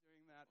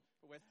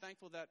we're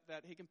thankful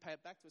that he can pay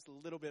it back to us a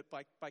little bit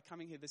by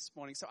coming here this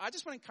morning. So I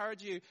just want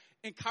to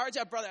encourage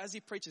our brother as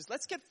he preaches.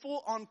 Let's get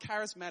full on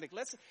charismatic.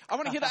 I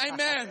want to hear the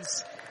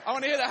amens. I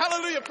want to hear the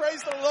hallelujah,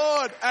 praise the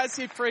Lord as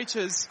he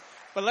preaches.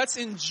 But let's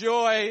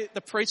enjoy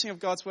the preaching of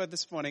God's word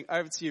this morning.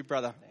 Over to you,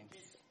 brother. Thanks.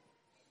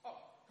 Oh,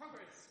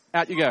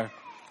 out you go.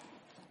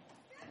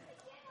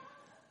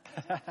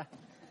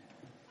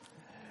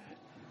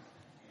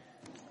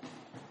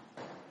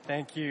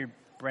 Thank you,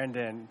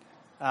 Brendan,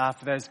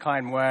 for those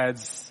kind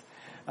words.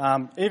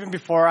 Even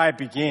before I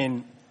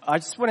begin, I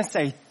just want to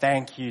say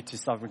thank you to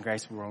Sovereign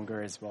Grace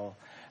Wahroonga as well.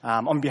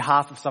 On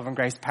behalf of Sovereign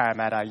Grace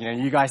Parramatta,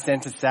 you guys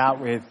sent us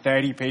out with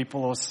 30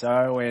 people or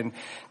so, and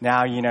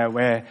now,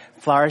 we're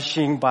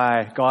flourishing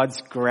by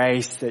God's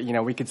grace that,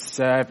 we could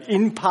serve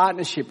in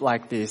partnership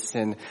like this.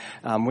 And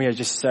we are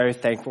just so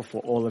thankful for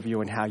all of you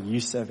and how you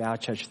serve our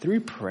church through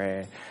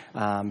prayer,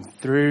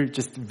 through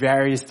just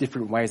various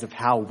different ways of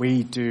how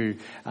we do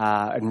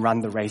and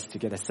run the race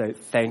together. So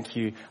thank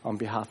you on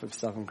behalf of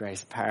Sovereign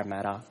Grace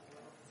Parramatta.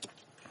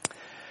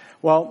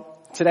 Well,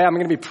 today I'm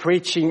going to be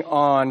preaching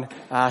on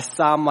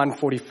Psalm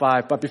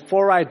 145, but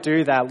before I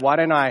do that, why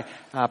don't I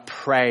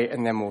pray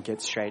and then we'll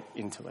get straight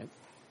into it.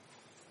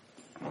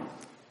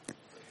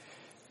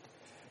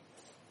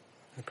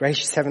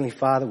 Gracious Heavenly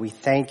Father, we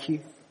thank you.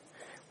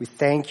 We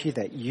thank you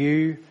that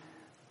you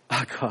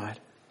are God.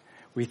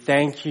 We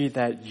thank you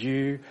that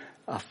you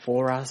are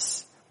for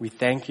us. We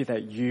thank you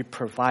that you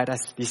provide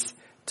us this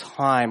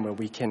time where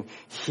we can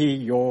hear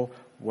your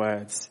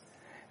words.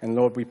 And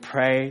Lord, we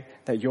pray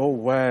that your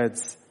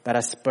words that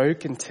are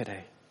spoken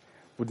today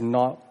would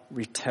not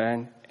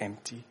return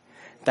empty,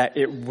 that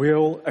it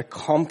will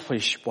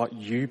accomplish what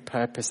you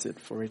purpose it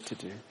for it to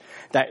do,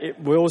 that it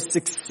will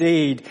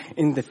succeed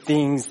in the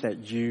things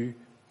that you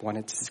want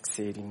it to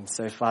succeed in.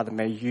 So, Father,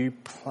 may you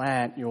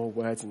plant your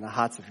words in the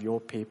hearts of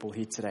your people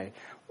here today,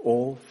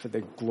 all for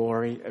the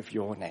glory of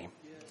your name.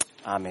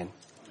 Amen.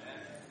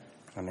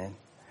 Amen.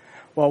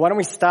 Well, why don't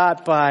we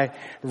start by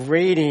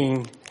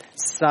reading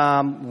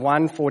Psalm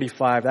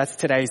 145. That's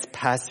today's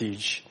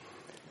passage.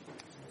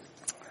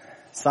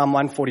 Psalm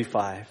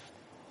 145.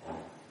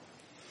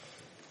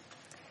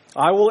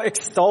 I will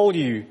extol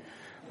you,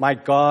 my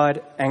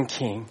God and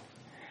King,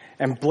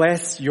 and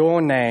bless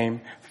your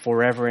name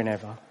forever and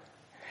ever.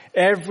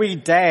 Every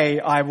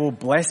day I will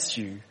bless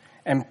you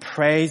and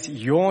praise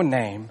your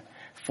name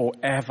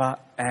forever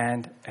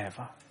and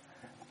ever.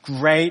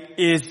 Great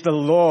is the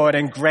Lord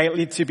and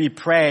greatly to be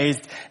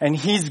praised, and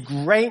his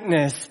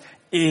greatness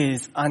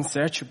is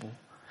unsearchable.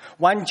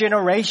 One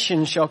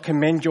generation shall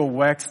commend your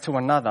works to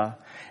another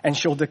and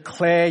shall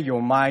declare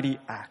your mighty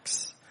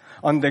acts.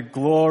 On the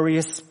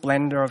glorious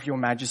splendor of your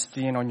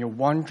majesty and on your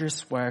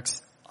wondrous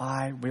works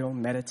I will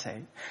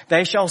meditate.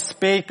 They shall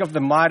speak of the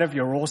might of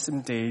your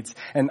awesome deeds,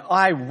 and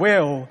I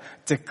will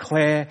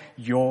declare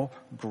your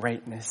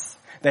greatness.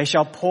 They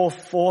shall pour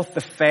forth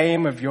the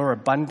fame of your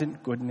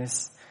abundant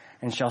goodness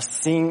and shall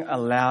sing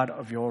aloud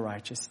of your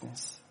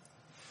righteousness.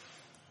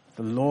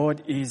 The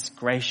Lord is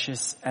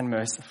gracious and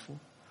merciful,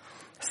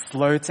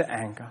 slow to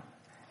anger,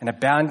 and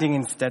abounding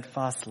in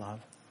steadfast love.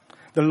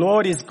 The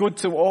Lord is good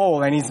to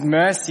all, and his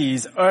mercy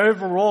is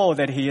over all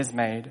that he has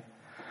made.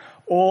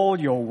 All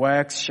your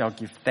works shall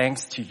give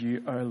thanks to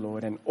you, O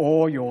Lord, and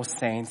all your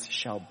saints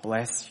shall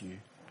bless you.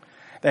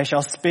 They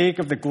shall speak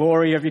of the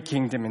glory of your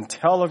kingdom and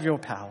tell of your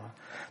power,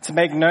 to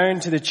make known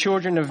to the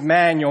children of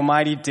man your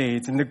mighty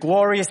deeds and the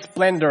glorious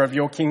splendor of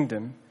your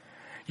kingdom.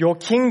 Your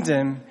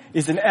kingdom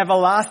is an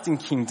everlasting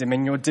kingdom,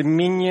 and your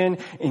dominion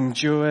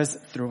endures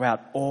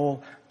throughout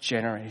all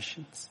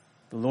generations.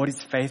 The Lord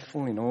is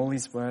faithful in all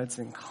his words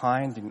and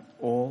kind in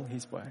all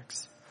his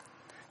works.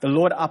 The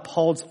Lord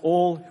upholds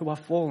all who are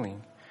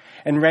falling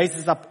and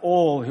raises up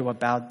all who are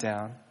bowed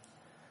down.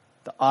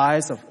 The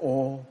eyes of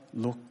all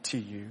look to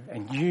you,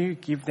 and you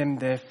give them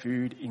their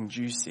food in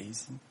due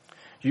season.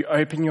 You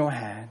open your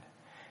hand.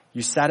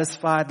 You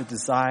satisfy the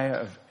desire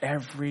of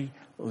every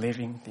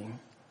living thing.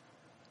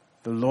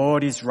 The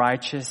Lord is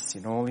righteous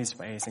in all his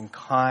ways and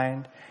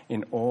kind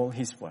in all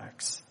his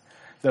works.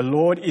 The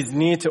Lord is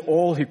near to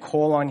all who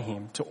call on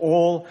him, to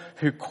all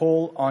who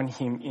call on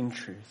him in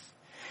truth.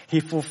 He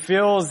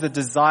fulfills the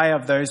desire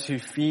of those who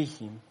fear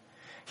him.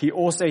 He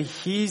also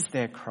hears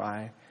their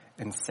cry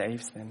and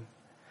saves them.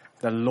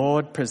 The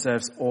Lord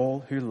preserves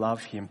all who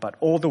love him, but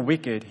all the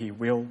wicked he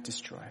will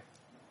destroy.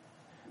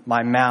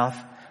 My mouth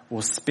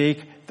will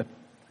speak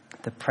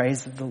the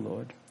praise of the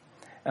Lord,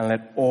 and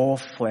let all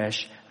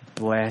flesh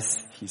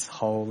bless his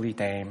holy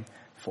name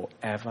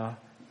forever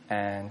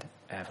and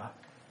ever.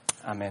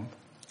 Amen.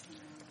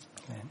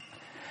 Amen.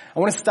 I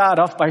want to start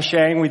off by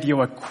sharing with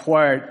you a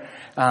quote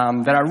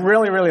that I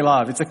really, really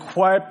love. It's a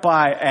quote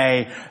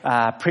by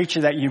a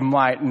preacher that you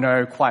might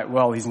know quite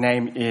well. His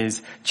name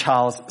is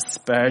Charles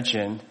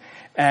Spurgeon.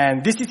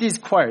 And this is his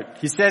quote.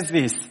 He says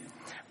this: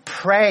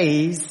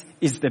 praise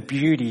is the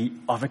beauty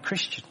of a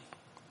Christian.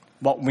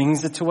 What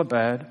wings are to a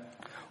bird,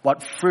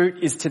 what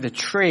fruit is to the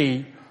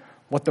tree,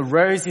 what the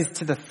rose is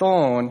to the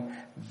thorn,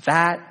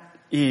 that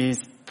is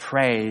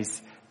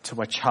praise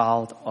to a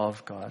child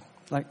of God.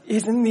 Like,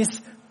 isn't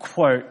this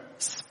quote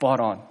spot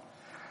on.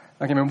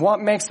 Like, I mean, what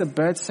makes a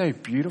bird so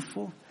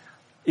beautiful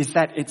is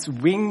that its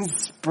wings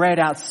spread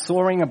out,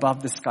 soaring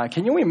above the sky.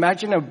 Can you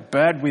imagine a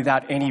bird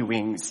without any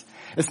wings?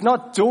 It's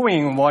not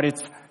doing what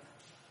it's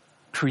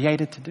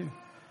created to do.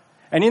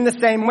 And in the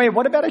same way,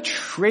 what about a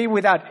tree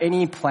without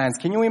any plants?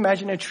 Can you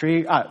imagine a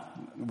tree,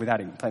 without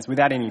any plants,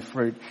 without any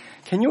fruit?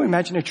 Can you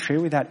imagine a tree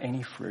without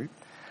any fruit?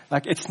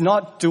 Like, it's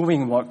not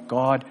doing what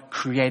God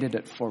created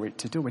it for it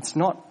to do. It's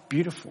not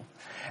beautiful.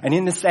 And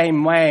in the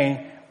same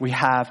way, we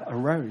have a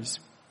rose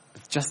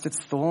with just its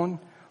thorn.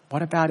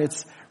 What about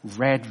its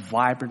red,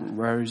 vibrant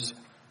rose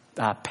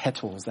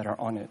petals that are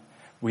on it?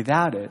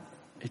 Without it,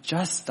 it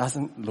just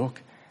doesn't look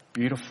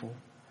beautiful.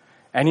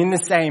 And in the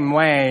same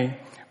way,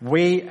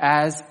 we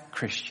as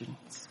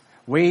Christians,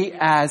 we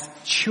as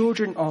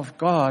children of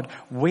God,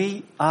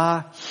 we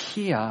are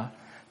here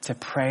to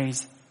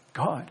praise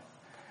God.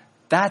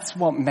 That's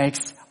what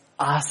makes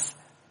us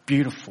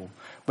beautiful.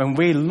 When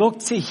we look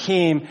to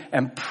Him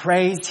and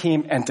praise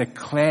Him and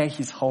declare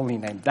His holy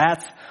name,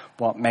 that's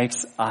what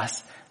makes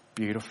us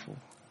beautiful.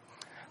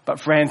 But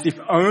friends, if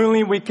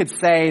only we could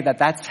say that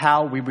that's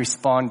how we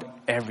respond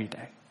every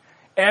day.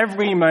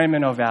 Every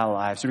moment of our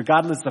lives,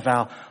 regardless of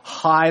how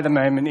high the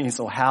moment is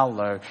or how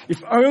low.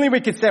 If only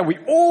we could say we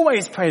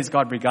always praise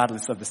God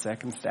regardless of the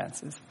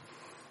circumstances.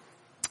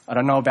 I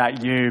don't know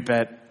about you,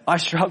 but I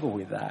struggle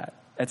with that.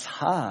 It's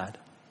hard.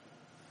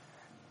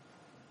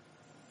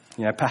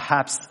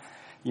 Perhaps,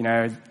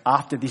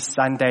 after this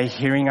Sunday,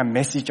 hearing a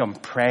message on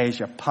praise,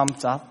 you're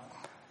pumped up.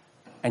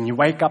 And you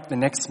wake up the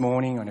next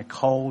morning on a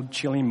cold,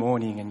 chilly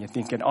morning and you're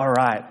thinking, all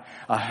right,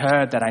 I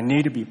heard that I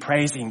need to be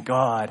praising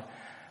God,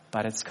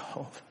 but it's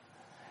cold.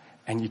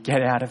 And you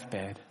get out of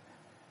bed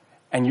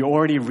and you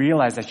already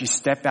realize as you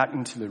step out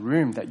into the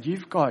room that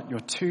you've got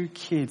your 2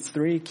 kids,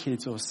 3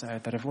 kids or so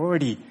that have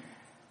already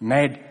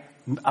made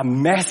a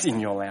mess in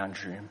your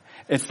lounge room.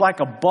 It's like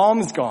a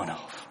bomb's gone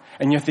off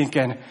and you're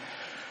thinking,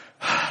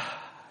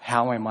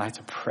 how am I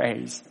to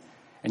praise?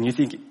 And you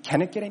think,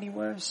 can it get any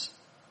worse?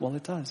 Well,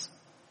 it does.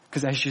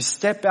 Because as you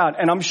step out,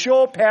 and I'm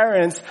sure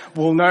parents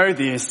will know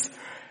this,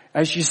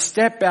 as you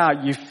step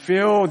out, you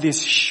feel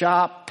this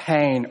sharp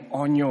pain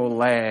on your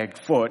leg,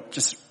 foot,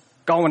 just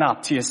going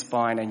up to your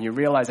spine, and you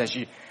realize as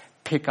you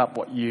pick up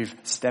what you've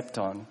stepped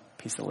on,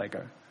 piece of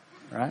Lego,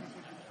 right?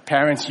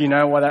 Parents, you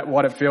know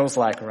what it feels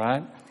like,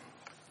 right?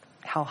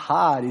 How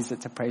hard is it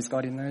to praise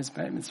God in those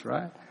moments,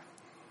 right?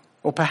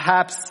 Or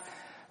perhaps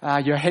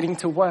you're heading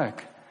to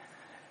work.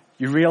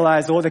 You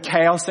realize all the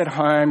chaos at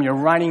home, you're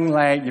running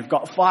late, you've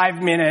got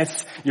 5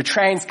 minutes, your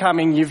train's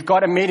coming, you've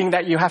got a meeting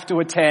that you have to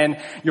attend,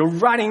 you're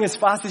running as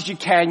fast as you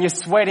can, you're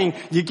sweating,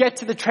 you get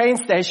to the train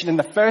station and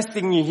the first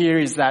thing you hear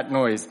is that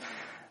noise.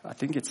 I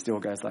think it still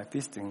goes like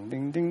this, ding,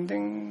 ding, ding,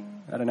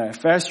 ding. I don't know,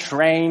 first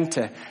train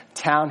to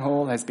town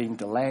hall has been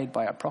delayed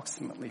by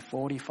approximately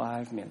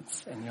 45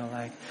 minutes. And you're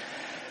like,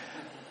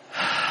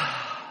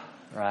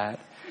 right,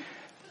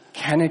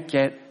 can it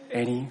get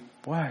any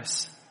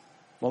worse?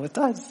 Well, it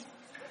does.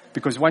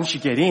 Because once you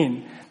get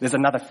in, there's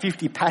another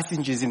 50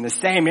 passengers in the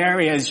same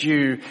area as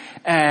you.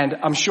 And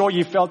I'm sure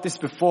you felt this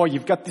before.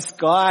 You've got this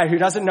guy who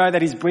doesn't know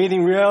that he's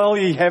breathing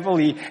really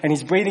heavily and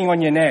he's breathing on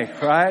your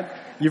neck, right?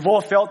 You've all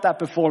felt that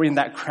before in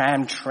that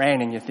crammed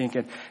train and you're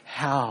thinking,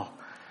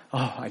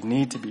 I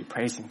need to be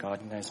praising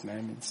God in those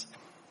moments.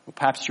 Or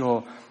perhaps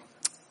you're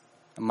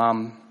a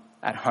mum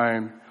at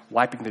home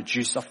wiping the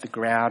juice off the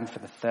ground for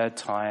the 3rd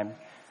time.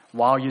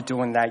 While you're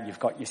doing that,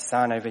 you've got your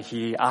son over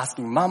here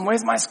asking, Mum,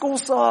 where's my school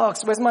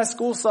socks? Where's my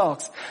school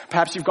socks?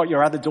 Perhaps you've got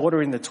your other daughter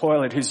in the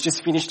toilet who's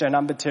just finished her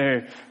number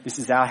 2. This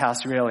is our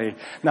house really.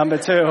 Number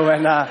 2.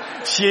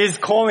 And she is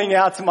calling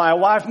out to my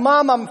wife,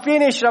 Mum, I'm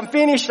finished.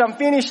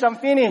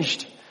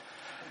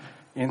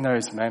 In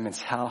those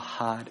moments, how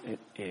hard it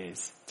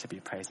is to be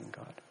praising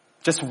God.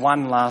 Just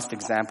one last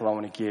example I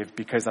want to give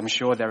because I'm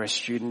sure there are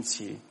students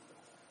here.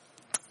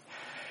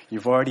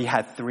 You've already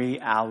had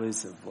 3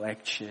 hours of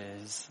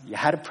lectures. You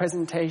had a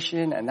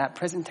presentation and that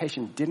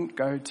presentation didn't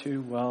go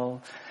too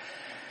well.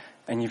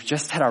 And you've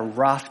just had a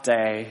rough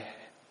day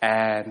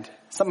and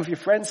some of your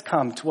friends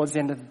come towards the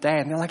end of the day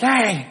and they're like,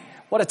 hey,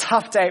 what a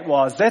tough day it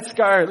was. Let's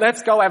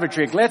go have a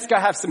drink. Let's go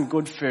have some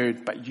good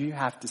food. But you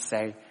have to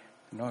say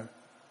no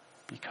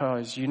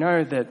because you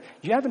know that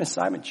you have an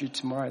assignment due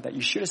tomorrow that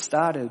you should have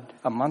started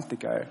a month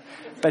ago.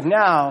 But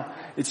now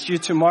it's due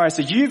tomorrow.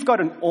 So you've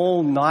got an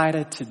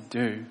all-nighter to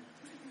do.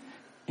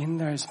 In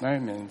those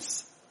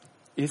moments,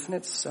 isn't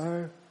it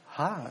so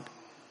hard?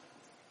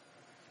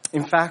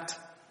 In fact,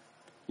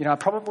 I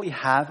probably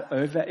have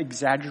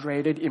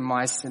over-exaggerated in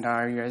my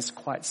scenarios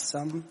quite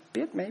some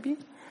bit maybe.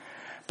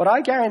 But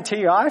I guarantee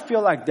you, I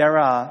feel like there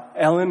are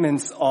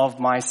elements of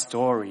my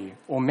story,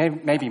 or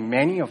maybe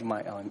many of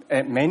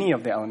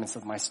the elements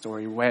of my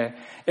story where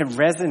it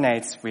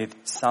resonates with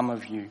some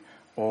of you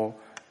or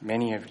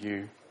many of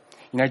you.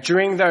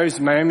 During those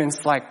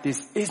moments like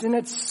this, isn't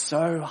it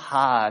so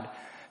hard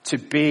to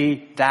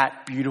be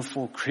that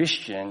beautiful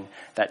Christian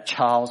that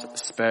Charles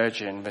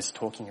Spurgeon was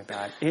talking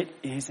about? It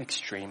is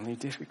extremely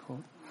difficult.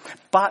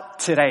 But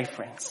today,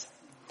 friends,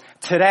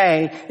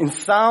 Today, in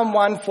Psalm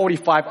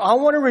 145, I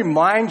want to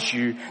remind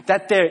you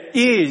that there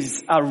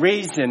is a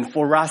reason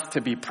for us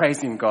to be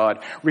praising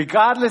God,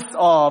 regardless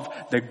of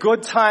the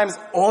good times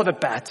or the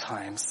bad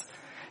times.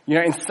 You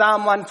know, in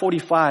Psalm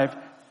 145,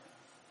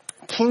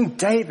 King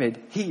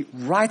David, he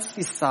writes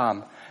this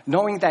psalm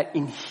knowing that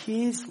in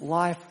his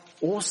life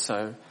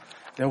also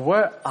there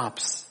were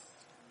ups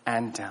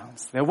and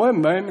downs. There were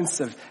moments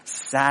of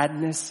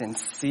sadness and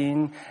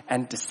sin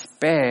and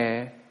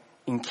despair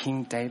in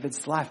King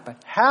David's life.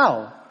 But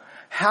how?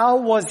 How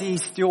was he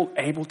still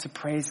able to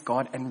praise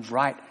God and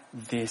write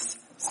this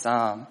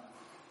psalm?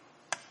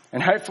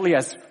 And hopefully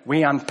as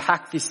we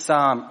unpack this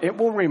psalm, it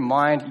will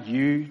remind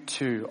you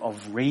too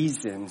of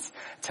reasons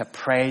to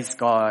praise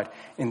God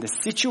in the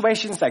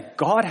situations that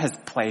God has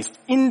placed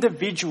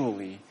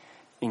individually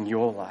in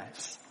your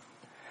lives.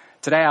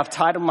 Today I've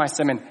titled my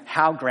sermon,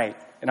 How Great?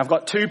 And I've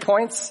got 2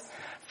 points.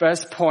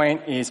 First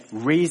point is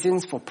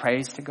reasons for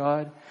praise to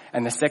God.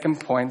 And the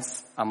second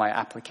points are my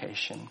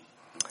application.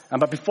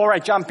 But before I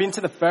jump into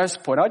the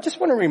first point, I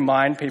just want to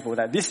remind people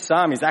that this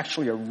psalm is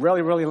actually a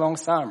really, really long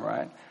psalm,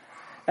 right?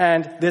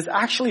 And there's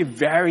actually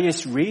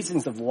various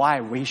reasons of why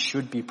we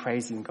should be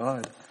praising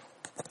God.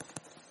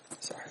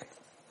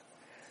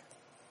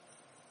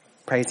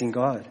 Praising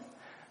God.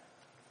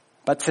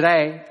 But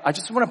today, I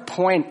just want to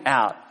point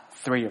out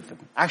 3 of them.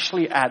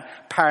 Actually,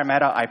 at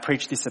Parramatta, I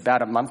preached this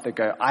about a month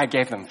ago. I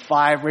gave them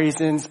 5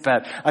 reasons,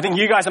 but I think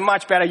you guys are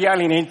much better. You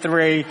only need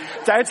 3.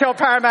 Don't tell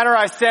Parramatta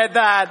I said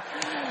that.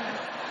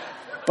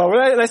 But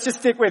let's just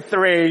stick with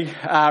 3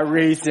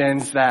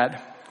 reasons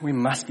that we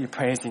must be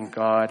praising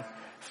God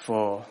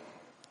for.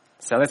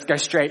 So let's go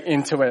straight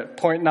into it.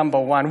 Point number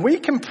 1. We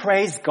can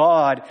praise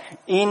God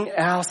in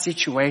our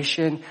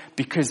situation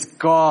because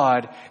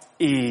God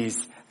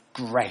is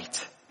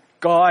great.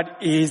 God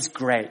is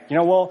great. You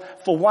know, well,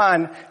 for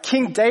one,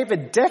 King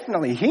David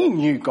definitely, he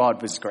knew God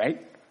was great.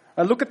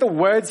 Look at the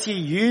words he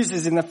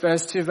uses in the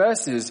first 2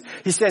 verses.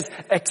 He says,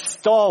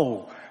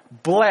 extol,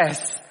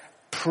 bless,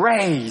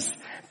 praise,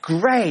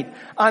 great,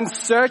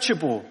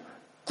 unsearchable,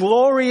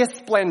 glorious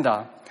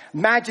splendor,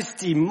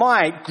 majesty,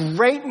 might,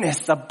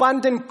 greatness,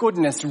 abundant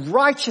goodness,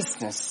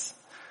 righteousness.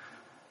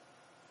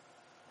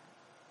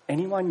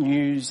 Anyone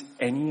use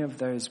any of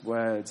those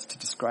words to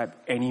describe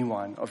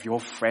anyone of your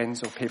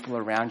friends or people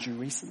around you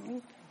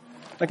recently?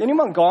 Like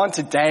anyone gone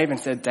to Dave and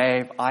said,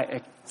 Dave, I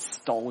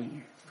extol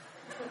you?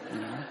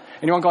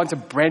 Anyone gone to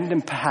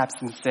Brendan perhaps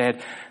and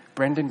said,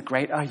 Brendan,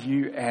 great are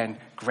you and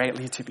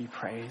greatly to be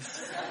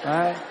praised?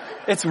 Right?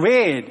 It's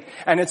weird.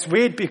 And it's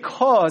weird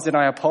because, and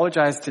I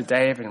apologize to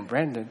Dave and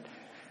Brendan,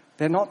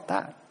 they're not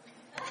that.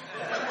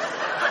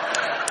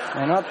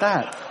 They're not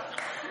that.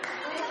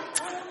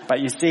 But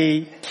you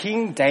see,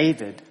 King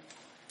David,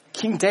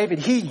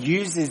 he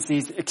uses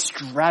these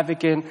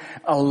extravagant,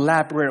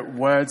 elaborate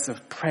words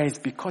of praise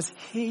because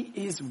he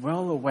is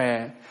well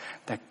aware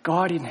that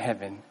God in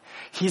heaven,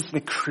 he's the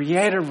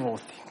creator of all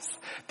things,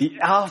 the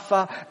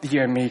Alpha,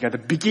 the Omega, the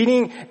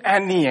beginning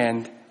and the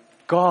end.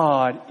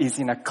 God is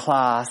in a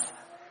class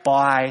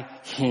by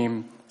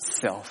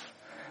himself.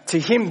 To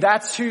him,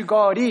 that's who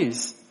God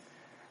is.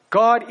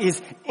 God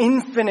is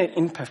infinite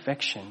in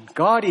perfection.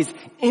 God is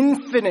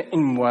infinite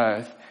in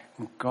worth.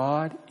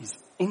 God is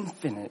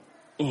infinite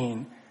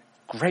in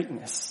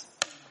greatness.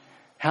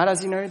 How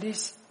does he know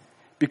this?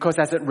 Because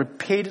as it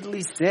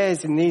repeatedly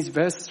says in these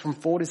verses from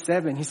 4 to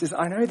 7, he says,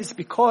 I know this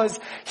because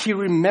he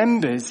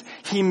remembers,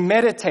 he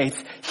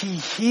meditates, he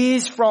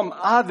hears from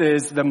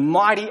others the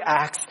mighty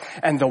acts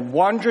and the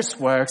wondrous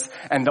works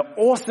and the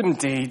awesome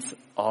deeds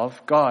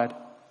of God.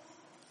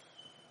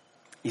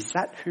 Is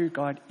that who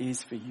God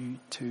is for you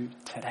too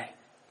today?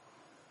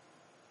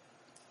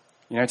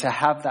 You know, to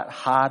have that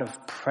heart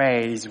of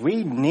praise,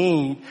 we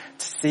need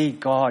to see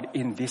God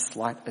in this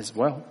light as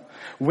well.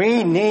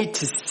 We need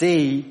to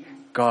see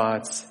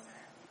God's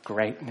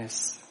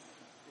greatness.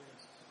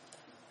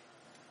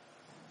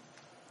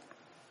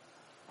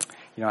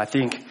 You know, I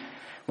think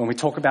when we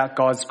talk about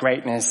God's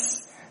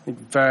greatness,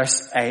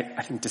 verse 8,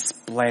 I think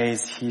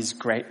displays his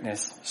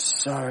greatness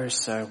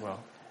so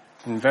well.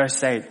 In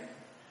verse 8,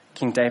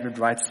 King David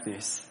writes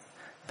this,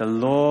 the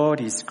Lord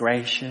is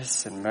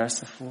gracious and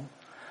merciful,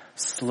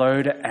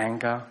 slow to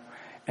anger,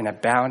 and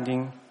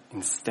abounding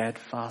in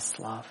steadfast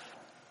love.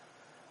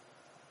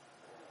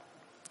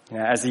 You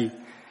know,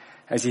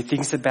 as he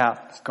thinks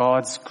about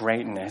God's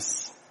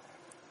greatness,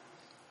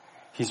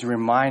 he's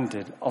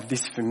reminded of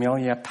this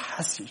familiar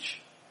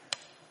passage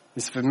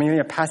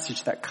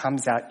that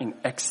comes out in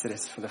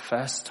Exodus for the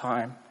first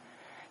time.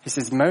 He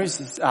says,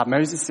 Moses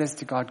says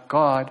to God,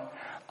 God,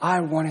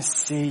 I want to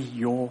see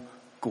your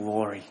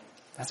glory.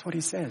 That's what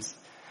he says.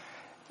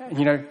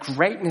 You know,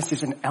 greatness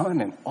is an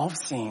element of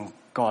seeing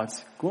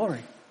God's glory.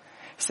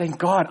 He's saying,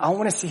 God, I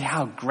want to see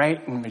how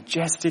great and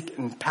majestic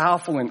and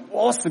powerful and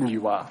awesome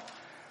you are.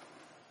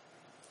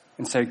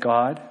 And so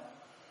God,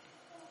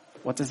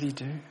 what does he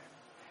do?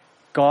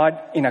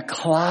 God, in a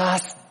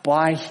class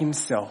by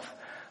himself,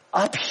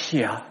 up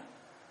here,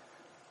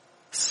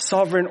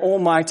 sovereign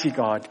almighty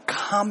God,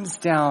 comes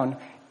down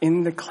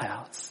in the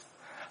clouds,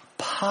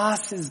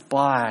 passes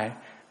by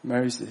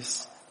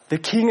Moses, the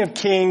King of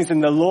Kings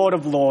and the Lord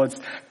of Lords,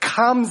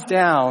 comes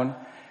down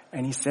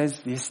and he says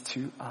this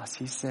to us.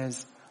 He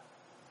says,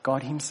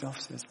 God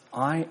himself says,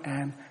 I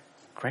am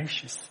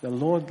gracious. The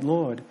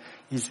Lord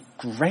is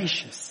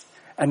gracious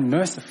and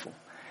merciful.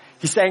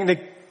 He's saying the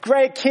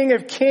great King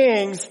of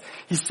Kings,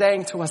 he's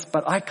saying to us,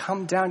 but I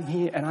come down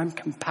here and I'm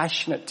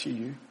compassionate to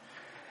you.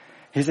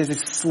 He says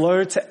it's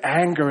slow to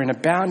anger and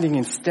abounding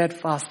in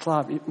steadfast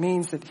love. It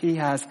means that he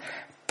has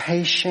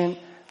patient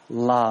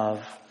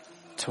love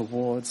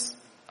towards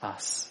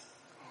us.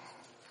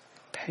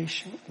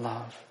 Patient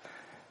love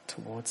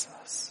towards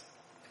us.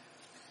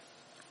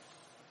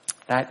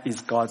 That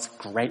is God's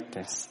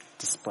greatness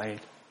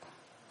displayed.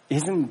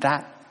 Isn't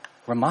that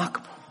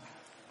remarkable?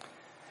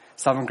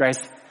 Southern Grace,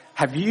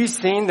 have you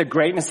seen the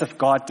greatness of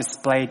God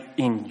displayed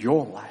in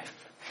your life?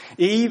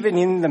 Even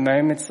in the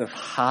moments of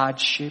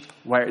hardship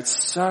where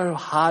it's so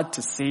hard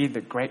to see the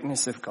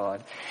greatness of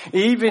God.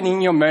 Even in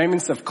your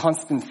moments of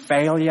constant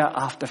failure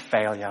after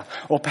failure,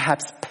 or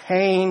perhaps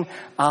pain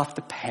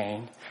after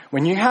pain.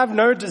 When you have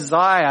no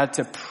desire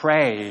to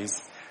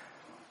praise,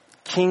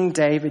 King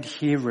David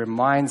here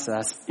reminds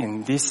us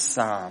in this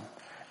psalm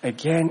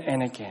again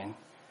and again,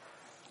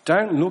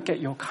 don't look at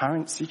your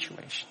current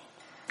situation.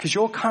 Because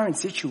your current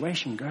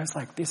situation goes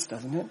like this,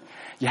 doesn't it?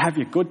 You have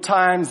your good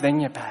times, then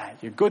you're bad.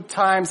 Your good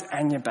times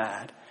and you're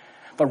bad.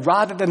 But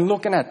rather than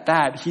looking at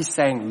that, he's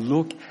saying,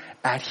 look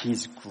at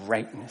his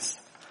greatness.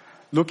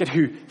 Look at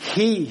who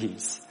he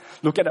is.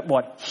 Look at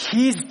what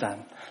he's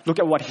done. Look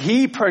at what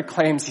he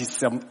proclaims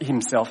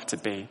himself to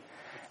be.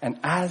 And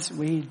as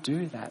we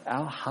do that,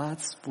 our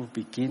hearts will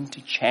begin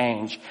to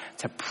change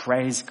to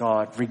praise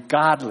God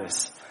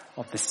regardless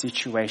of the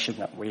situation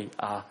that we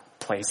are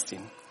placed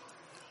in.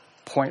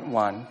 Point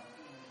 1,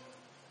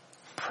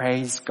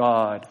 praise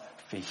God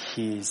for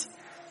his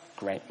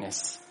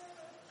greatness.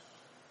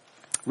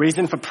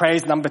 Reason for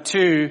praise number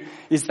 2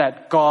 is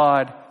that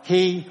God,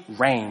 he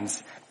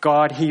reigns.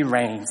 God, he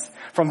reigns.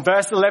 From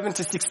verse 11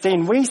 to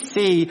 16, we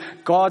see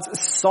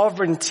God's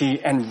sovereignty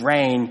and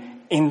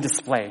reign in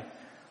display.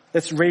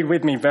 Let's read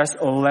with me verse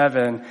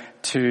 11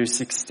 to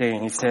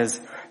 16. It says,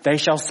 they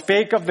shall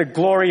speak of the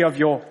glory of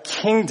your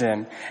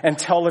kingdom and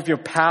tell of your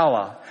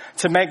power,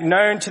 to make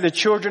known to the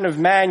children of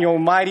man your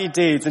mighty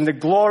deeds and the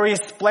glorious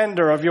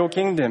splendor of your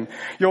kingdom.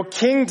 Your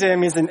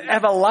kingdom is an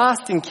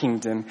everlasting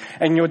kingdom,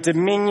 and your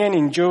dominion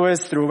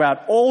endures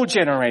throughout all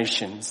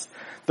generations.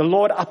 The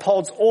Lord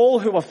upholds all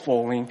who are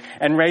falling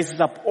and raises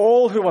up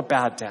all who are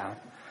bowed down.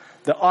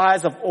 The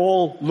eyes of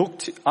all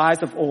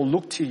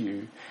look to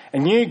you,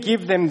 and you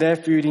give them their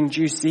food in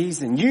due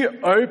season. You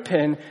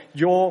open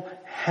your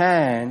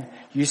hand,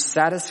 you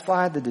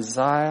satisfy the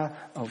desire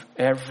of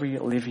every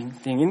living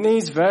thing. In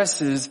these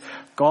verses,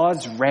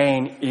 God's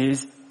reign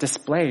is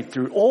displayed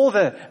through all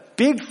the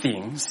big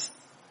things,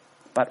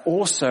 but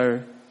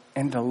also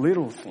in the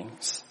little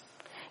things.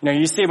 You know,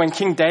 you see when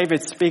King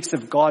David speaks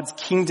of God's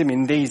kingdom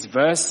in these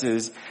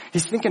verses,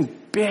 he's thinking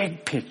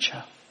big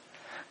picture.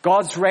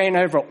 God's reign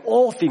over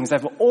all things,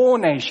 over all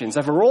nations,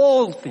 over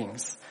all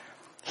things.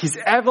 His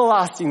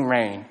everlasting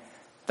reign.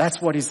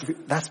 That's what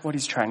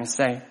he's trying to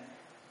say.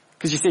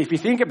 Because you see, if you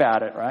think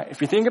about it, right?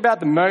 If you think about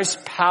the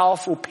most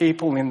powerful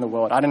people in the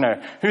world, I don't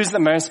know, who's the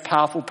most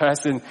powerful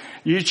person?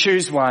 You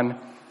choose one.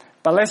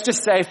 But let's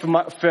just say for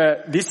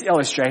this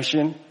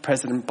illustration,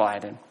 President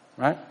Biden,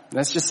 right?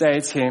 Let's just say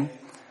it's him.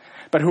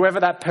 But whoever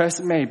that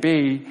person may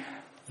be,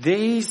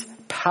 these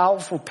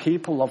powerful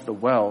people of the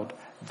world,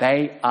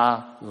 they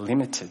are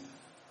limited.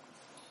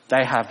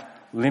 They have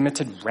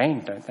limited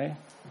reign, don't they?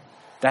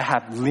 They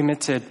have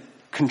limited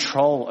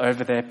control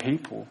over their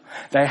people.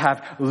 They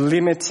have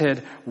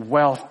limited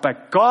wealth.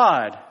 But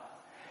God,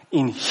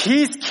 in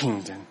his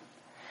kingdom,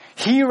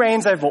 he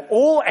reigns over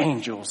all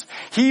angels.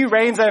 He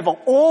reigns over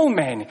all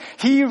men.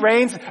 He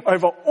reigns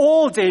over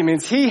all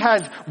demons. He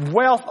has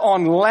wealth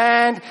on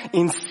land,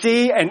 in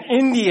sea, and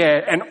in the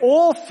air. And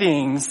all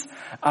things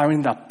are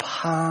in the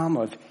palm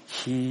of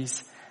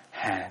his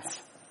hands.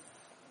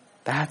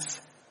 That's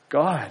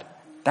God.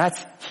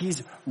 That's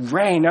his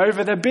reign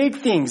over the big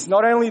things.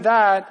 Not only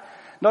that,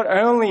 not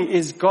only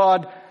is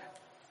God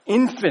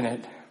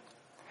infinite,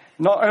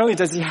 not only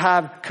does he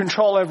have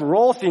control over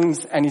all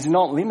things and he's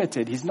not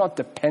limited, he's not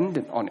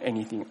dependent on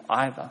anything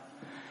either.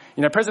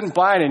 You know, President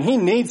Biden, he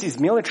needs his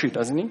military,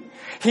 doesn't he?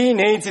 He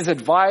needs his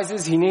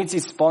advisors, he needs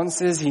his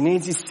sponsors, he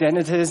needs his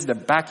senators to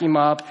back him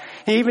up.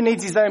 He even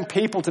needs his own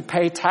people to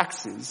pay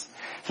taxes.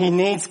 He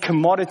needs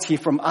commodity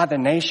from other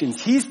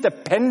nations. He's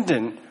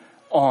dependent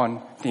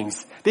on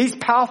things. These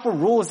powerful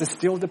rulers are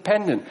still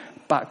dependent,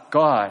 but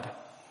God,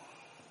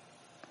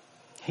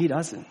 he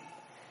doesn't.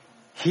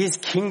 His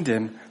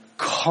kingdom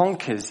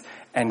conquers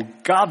and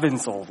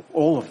governs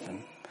all of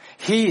them.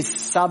 He is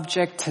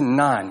subject to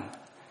none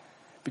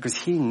because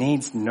he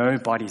needs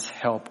nobody's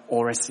help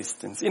or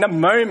assistance. In a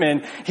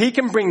moment, he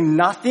can bring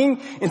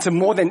nothing into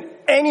more than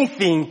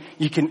anything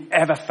you can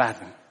ever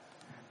fathom.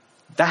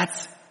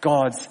 That's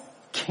God's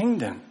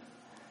kingdom.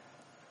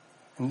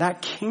 And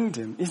that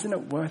kingdom, isn't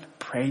it worth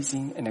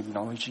praising and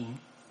acknowledging?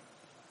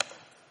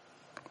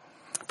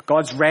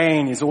 God's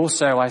reign is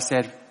also, I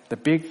said, the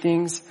big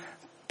things,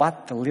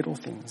 but the little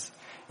things.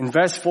 In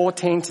verse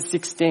 14 to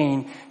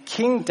 16,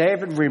 King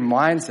David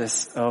reminds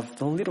us of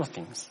the little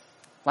things,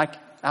 like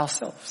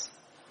ourselves.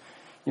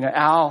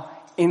 Our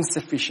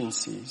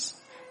insufficiencies.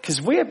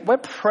 Because we're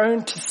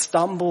prone to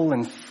stumble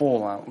and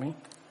fall, aren't we?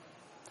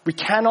 We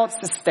cannot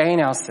sustain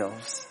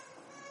ourselves.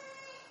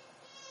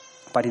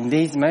 But in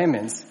these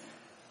moments,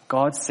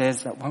 God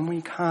says that when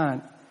we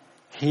can't,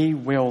 He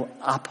will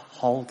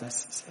uphold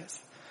us, it says.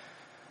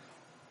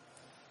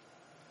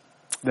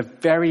 The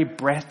very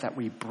breath that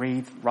we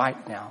breathe right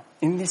now,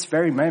 in this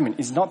very moment,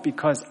 is not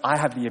because I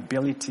have the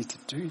ability to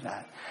do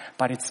that,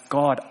 but it's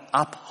God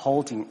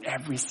upholding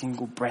every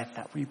single breath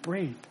that we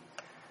breathe.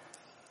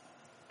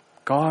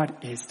 God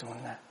is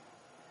doing that.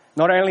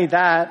 Not only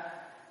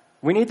that,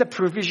 we need the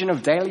provision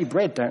of daily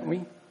bread, don't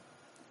we?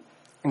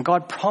 And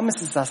God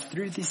promises us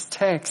through this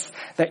text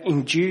that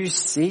in due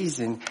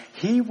season,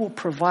 He will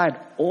provide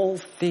all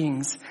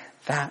things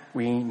that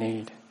we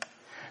need.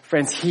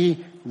 Friends,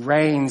 He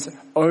reigns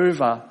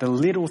over the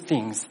little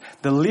things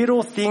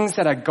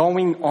that are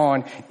going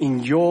on in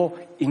your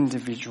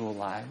individual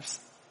lives.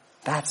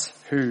 That's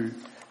who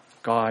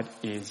God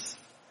is.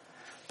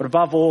 But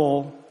above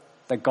all,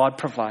 that God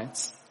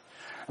provides.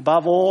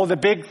 Above all the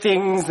big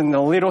things and the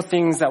little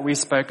things that we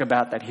spoke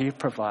about that He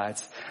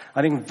provides,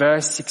 I think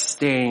verse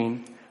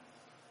 16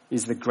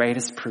 is the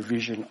greatest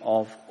provision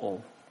of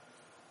all.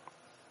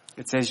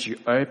 It says, you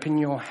open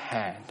your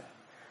hand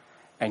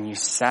and you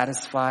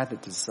satisfy the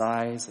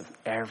desires of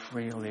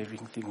every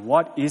living thing.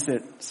 What is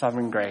it,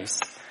 Sovereign Grace?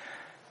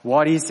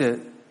 What is it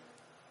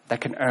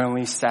that can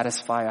only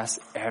satisfy us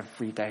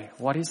every day?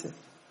 What is it?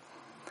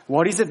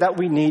 What is it that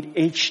we need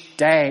each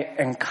day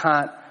and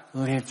can't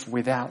live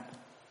without?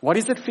 What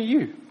is it for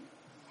you?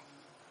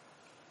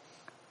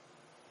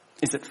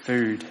 Is it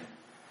food?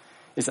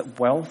 Is it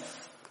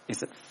wealth?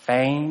 Is it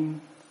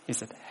fame?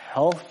 Is it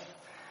health?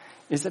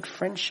 Is it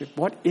friendship?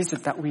 What is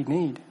it that we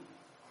need?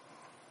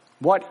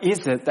 What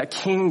is it that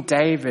King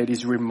David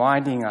is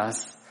reminding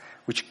us,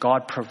 which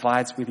God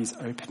provides with His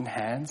open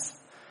hands?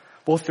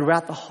 Well,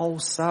 throughout the whole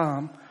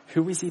psalm,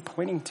 who is he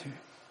pointing to?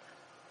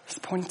 He's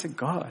pointing to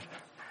God.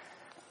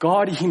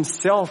 God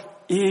Himself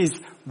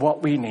is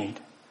what we need.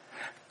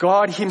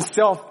 God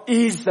Himself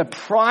is the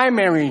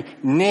primary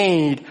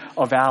need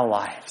of our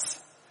lives.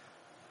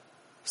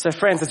 So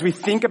friends, as we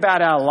think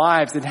about our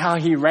lives and how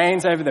He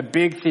reigns over the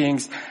big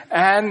things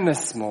and the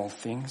small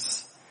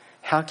things,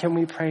 how can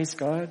we praise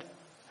God?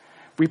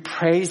 We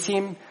praise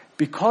Him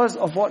because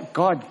of what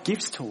God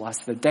gives to us,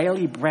 the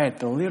daily bread,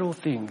 the little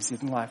things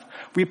in life.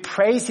 We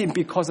praise Him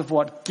because of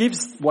what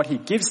He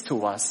gives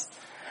to us.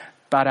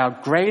 But our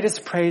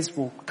greatest praise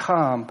will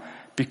come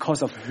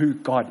because of who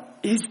God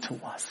is to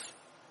us.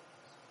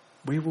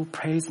 We will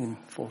praise Him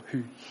for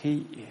who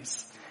He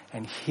is.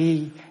 And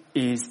He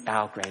is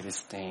our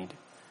greatest need.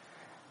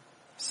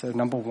 So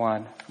number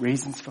one,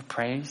 reasons for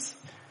praise.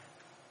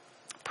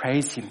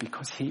 Praise Him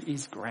because He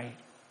is great.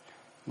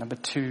 Number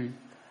two,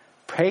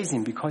 praise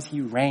Him because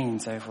He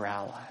reigns over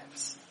our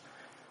lives.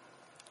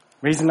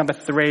 Reason number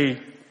three,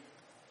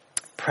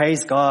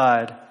 praise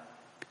God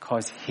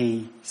because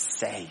He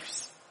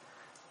saves.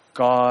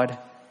 God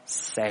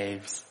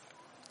saves.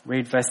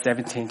 Read verse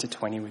 17 to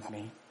 20 with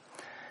me.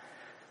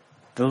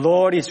 The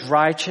Lord is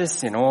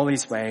righteous in all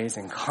His ways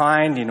and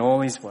kind in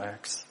all His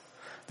works.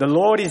 The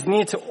Lord is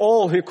near to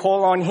all who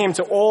call on Him,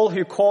 to all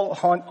who call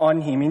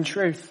on Him in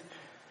truth.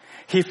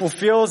 He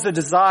fulfills the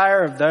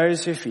desire of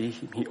those who fear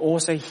Him. He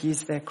also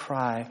hears their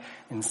cry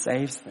and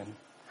saves them.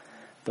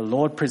 The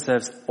Lord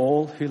preserves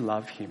all who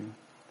love Him,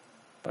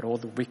 but all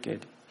the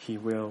wicked He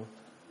will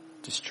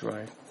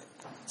destroy. It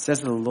says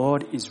the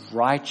Lord is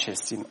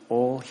righteous in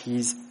all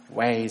His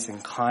ways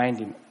and kind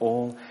in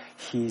all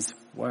His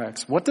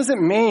works. What does it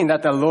mean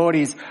that the Lord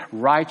is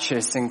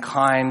righteous and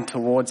kind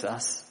towards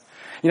us?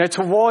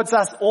 Towards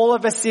us, all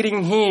of us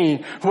sitting here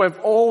who have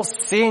all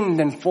sinned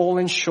and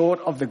fallen short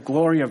of the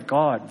glory of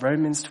God.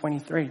 Romans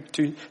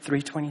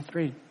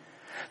 3:23.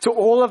 To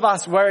all of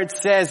us where it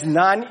says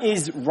none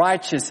is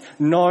righteous,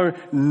 no,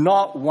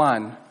 not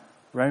one.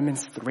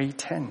 Romans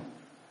 3:10.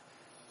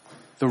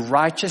 The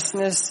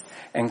righteousness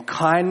and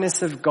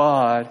kindness of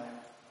God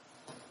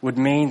would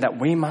mean that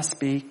we must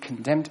be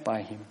condemned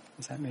by Him.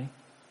 Is that me?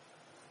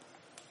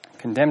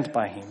 Condemned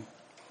by Him.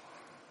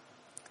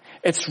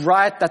 It's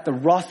right that the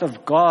wrath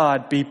of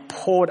God be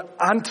poured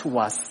unto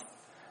us.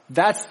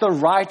 That's the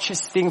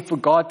righteous thing for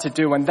God to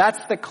do, and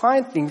that's the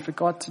kind thing for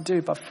God to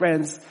do. But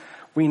friends,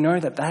 we know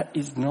that that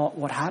is not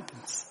what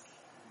happens.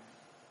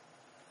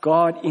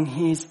 God, in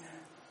His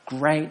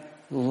great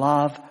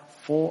love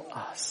for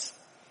us,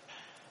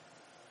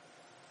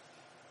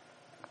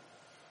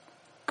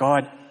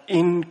 God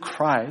in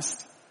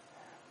Christ,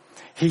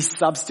 He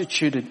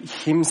substituted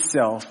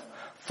Himself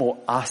for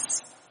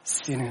us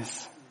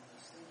sinners.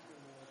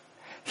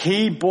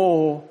 He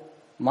bore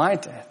my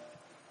death,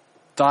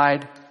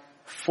 died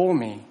for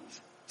me,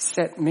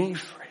 set me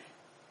free.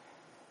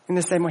 In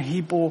the same way, He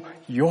bore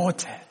your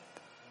death.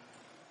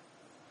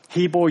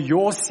 He bore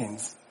your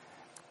sins,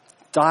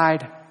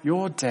 died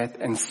your death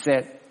and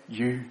set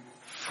you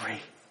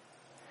free.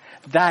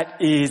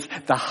 That is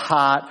the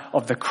heart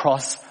of the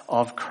cross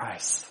of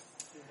Christ.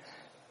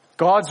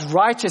 God's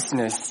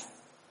righteousness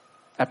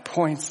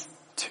points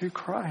to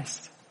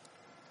Christ.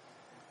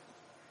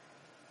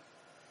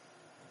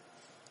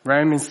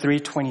 Romans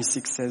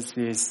 3:26 says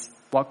this,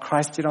 what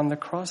Christ did on the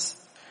cross,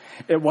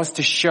 it was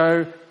to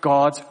show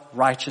God's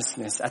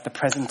righteousness at the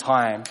present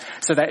time,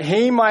 so that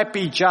he might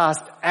be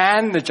just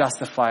and the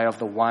justifier of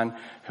the one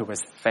who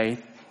has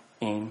faith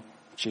in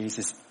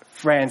Jesus.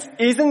 Friends,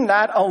 isn't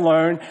that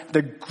alone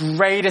the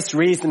greatest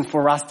reason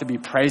for us to be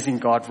praising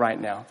God right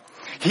now?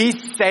 His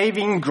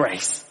saving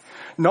grace,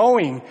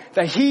 knowing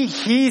that he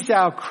hears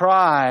our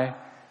cry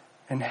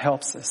and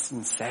helps us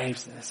and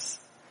saves us.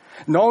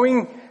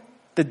 Knowing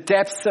the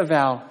depths of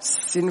our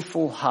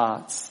sinful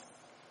hearts.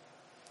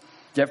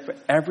 Yet for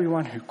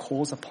everyone who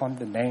calls upon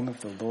the name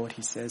of the Lord,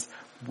 he says,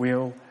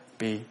 will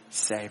be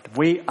saved.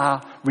 We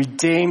are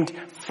redeemed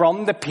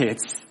from the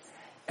pits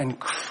and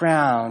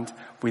crowned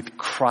with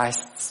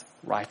Christ's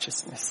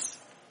righteousness.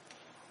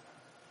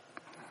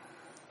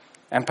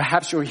 And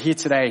perhaps you're here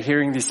today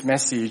hearing this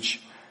message,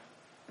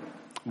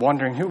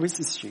 wondering, who is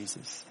this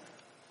Jesus?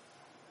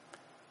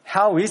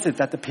 How is it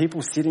that the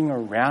people sitting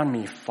around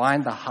me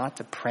find the heart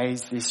to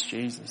praise this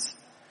Jesus?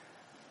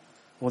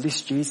 Well,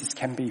 this Jesus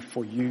can be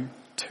for you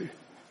too.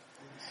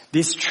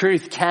 This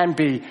truth can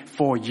be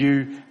for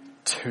you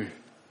too.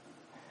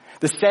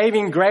 The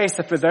saving grace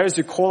are for those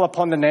who call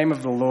upon the name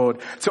of the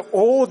Lord, to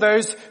all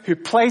those who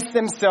place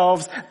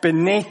themselves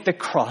beneath the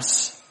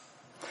cross,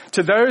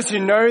 to those who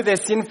know their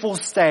sinful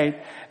state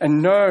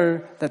and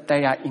know that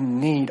they are in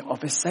need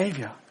of a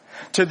Savior.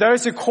 To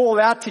those who call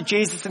out to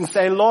Jesus and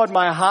say, Lord,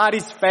 my heart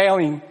is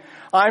failing.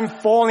 I'm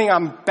falling.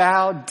 I'm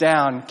bowed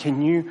down.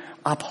 Can you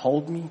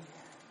uphold me?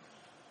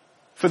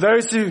 For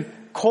those who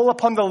call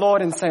upon the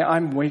Lord and say,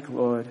 I'm weak,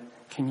 Lord.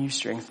 Can you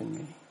strengthen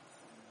me?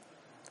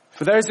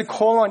 For those who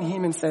call on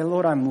him and say,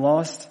 Lord, I'm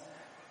lost.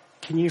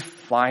 Can you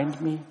find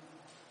me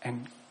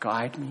and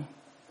guide me?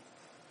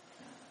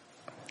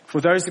 For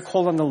those who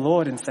call on the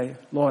Lord and say,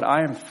 Lord,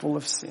 I am full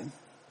of sin.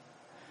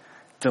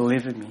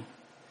 Deliver me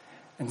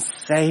and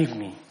save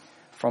me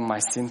from my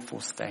sinful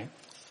state.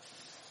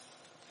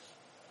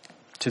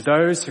 To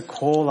those who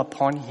call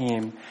upon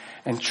him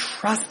and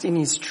trust in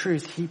his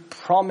truth, he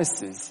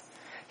promises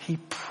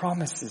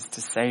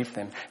to save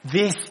them.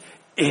 This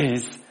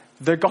is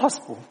the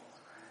gospel,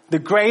 the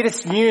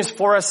greatest news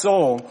for us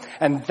all.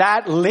 And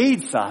that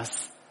leads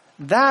us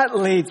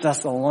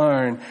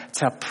alone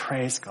to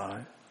praise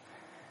God.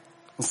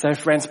 And so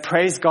friends,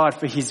 praise God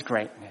for his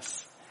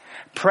greatness.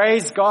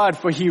 Praise God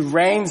for he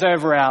reigns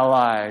over our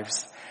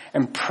lives.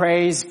 And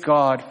praise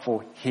God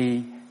for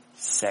he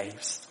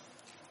saves.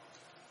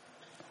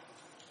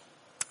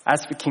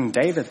 As for King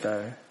David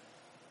though,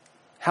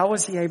 how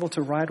was he able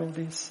to write all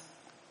this?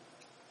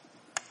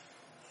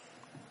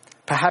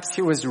 Perhaps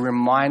he was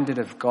reminded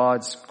of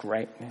God's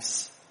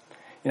greatness.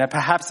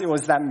 Perhaps it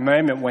was that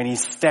moment when he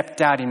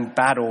stepped out in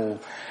battle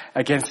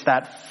against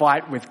that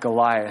fight with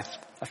Goliath,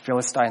 a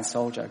Philistine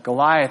soldier.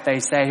 Goliath, they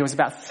say, he was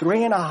about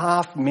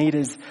 3.5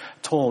 meters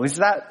tall.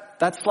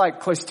 That's like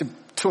close to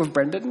 2 of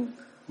Brendan?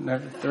 No,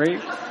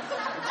 3?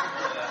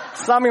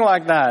 Something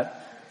like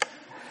that.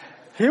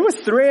 He was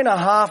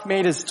 3.5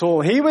 meters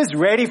tall. He was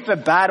ready for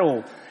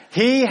battle.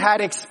 He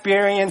had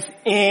experience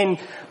in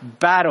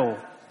battle.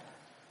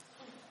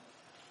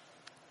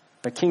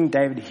 But King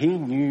David, he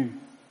knew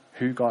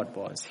who God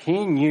was.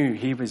 He knew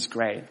he was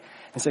great.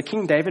 And so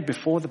King David,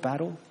 before the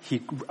battle,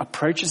 he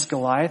approaches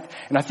Goliath.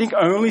 And I think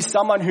only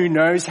someone who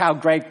knows how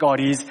great God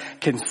is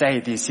can say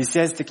this. He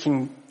says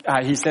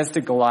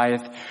to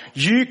Goliath,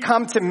 you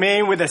come to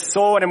me with a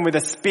sword and with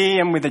a spear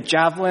and with a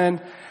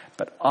javelin,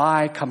 but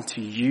I come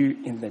to you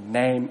in the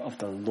name of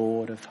the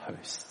Lord of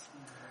hosts.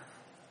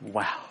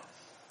 Wow.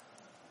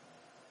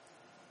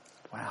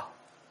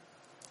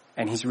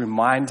 And he's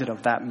reminded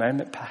of that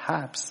moment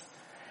perhaps.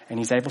 And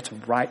he's able to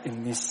write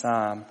in this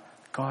psalm,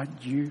 God,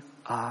 you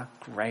are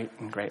great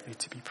and greatly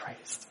to be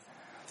praised.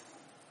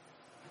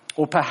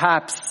 Or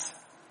perhaps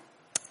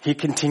he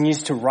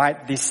continues to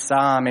write this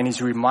psalm and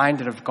he's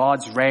reminded of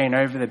God's reign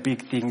over the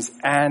big things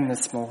and the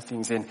small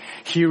things. And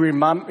he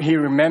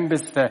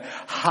remembers the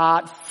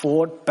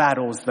hard-fought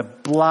battles, the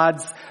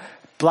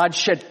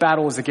bloodshed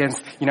battles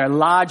against,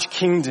 large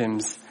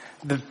kingdoms,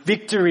 the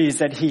victories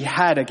that he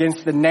had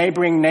against the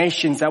neighboring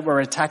nations that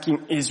were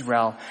attacking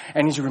Israel.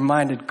 And he's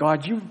reminded,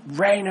 God, you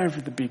reign over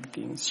the big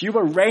things. You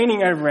were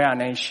reigning over our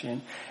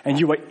nation and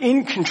you were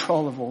in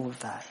control of all of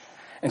that.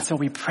 And so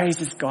he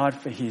praises God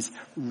for his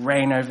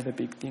reign over the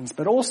big things.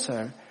 But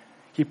also,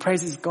 he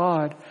praises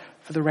God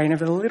for the reign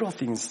over the little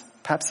things,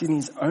 perhaps in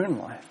his own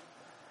life.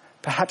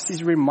 Perhaps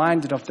he's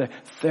reminded of the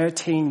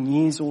 13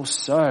 years or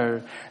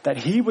so that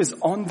he was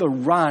on the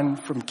run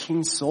from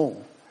King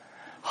Saul,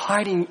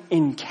 hiding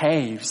in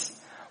caves,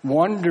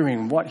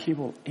 wondering what he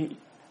will eat,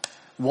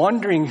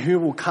 wondering who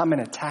will come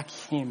and attack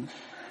him.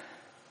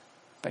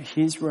 But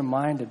he's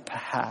reminded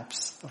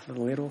perhaps of the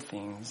little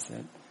things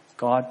that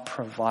God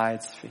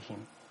provides for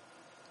him.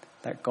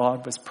 that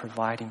God was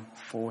providing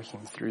for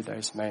him through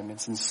those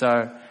moments. And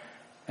so,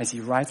 as he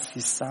writes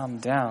his psalm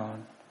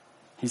down,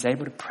 he's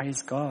able to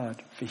praise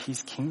God for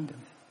his kingdom.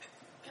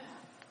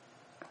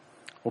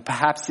 Or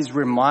perhaps he's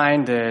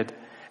reminded,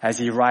 as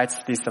he writes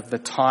this, of the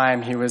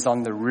time he was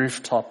on the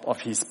rooftop of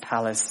his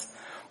palace,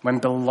 when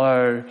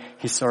below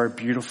he saw a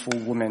beautiful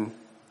woman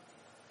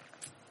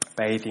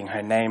bathing.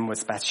 Her name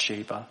was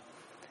Bathsheba.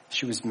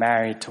 She was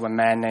married to a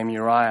man named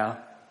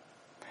Uriah.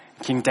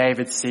 King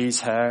David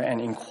sees her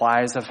and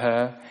inquires of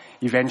her,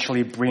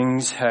 eventually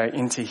brings her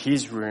into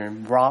his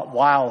room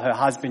while her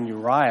husband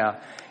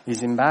Uriah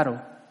is in battle.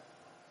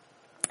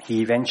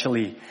 He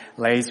eventually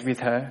lays with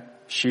her.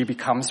 She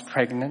becomes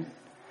pregnant.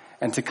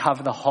 And to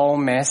cover the whole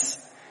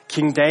mess,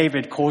 King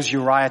David calls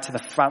Uriah to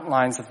the front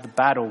lines of the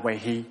battle where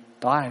he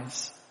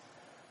dies.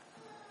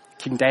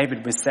 King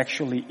David was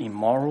sexually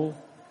immoral.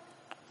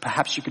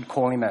 Perhaps you could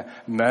call him a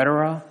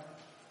murderer.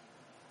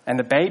 And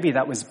the baby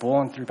that was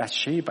born through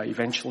Bathsheba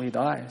eventually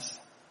dies.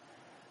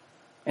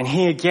 And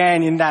he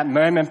again, in that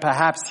moment,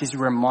 perhaps he's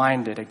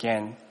reminded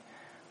again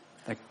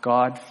that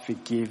God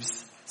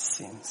forgives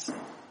sins.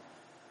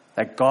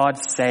 That God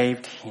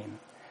saved him.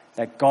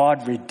 That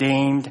God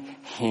redeemed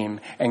him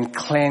and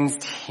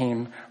cleansed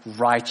him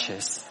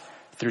righteous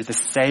through the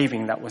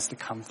saving that was to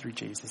come through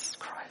Jesus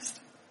Christ.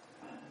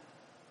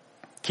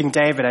 King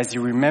David, as he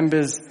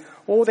remembers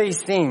all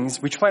these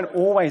things, which weren't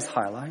always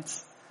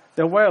highlights,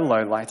 there were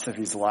lowlights of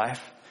his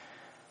life,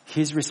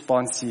 his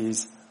response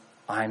is,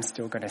 I'm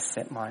still going to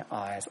set my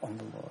eyes on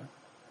the Lord.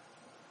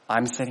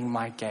 I'm setting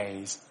my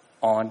gaze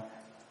on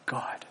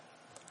God.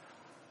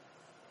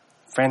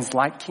 Friends,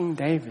 like King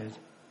David,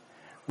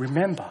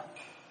 remember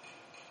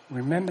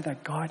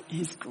that God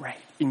is great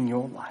in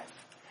your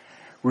life.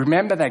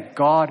 Remember that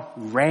God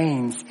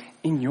reigns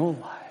in your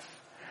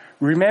life.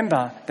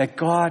 Remember that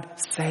God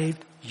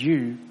saved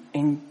you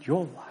in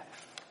your life.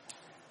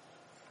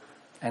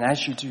 And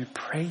as you do,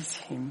 praise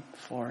him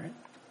for it.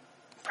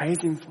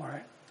 Praise him for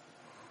it.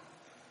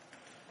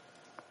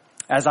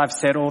 As I've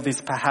said all this,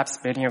 perhaps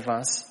many of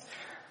us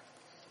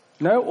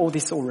know all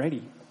this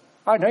already.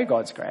 I know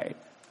God's great.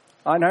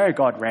 I know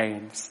God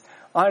reigns.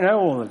 I know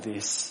all of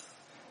this.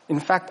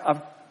 In fact,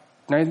 I've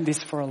known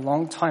this for a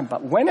long time.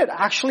 But when it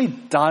actually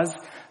does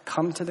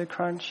come to the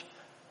crunch,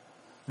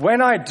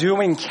 when I do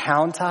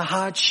encounter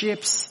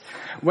hardships,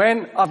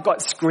 when I've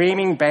got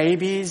screaming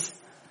babies,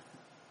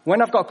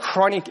 when I've got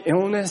chronic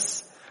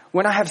illness,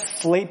 when I have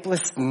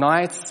sleepless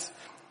nights,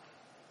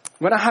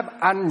 when I have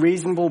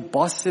unreasonable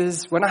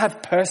bosses, when I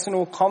have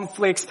personal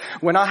conflicts,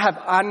 when I have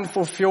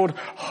unfulfilled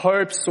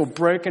hopes or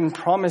broken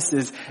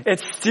promises,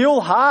 it's still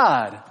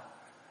hard.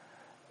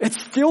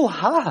 It's still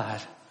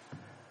hard.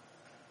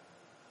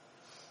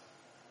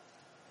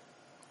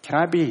 Can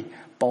I be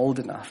bold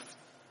enough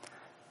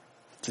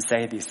to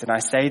say this? And I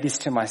say this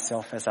to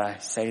myself as I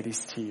say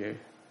this to you.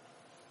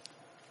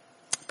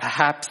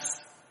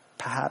 Perhaps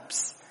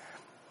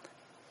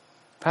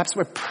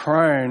we're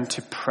prone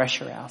to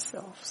pressure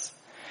ourselves.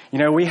 You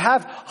know, we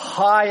have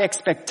high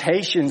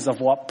expectations of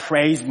what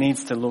praise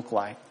needs to look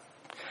like.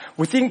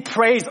 We think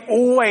praise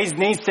always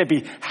needs to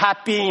be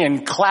happy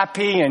and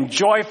clappy and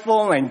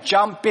joyful and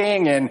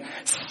jumping and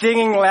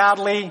singing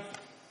loudly.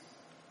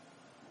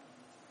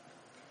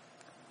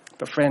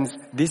 But friends,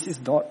 this is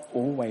not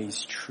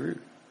always true.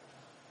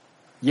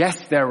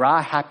 Yes, there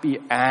are happy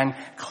and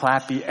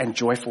clappy and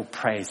joyful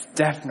praise.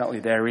 Definitely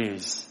there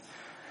is.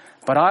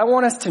 But I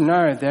want us to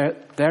know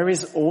that there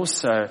is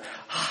also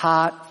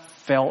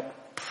heartfelt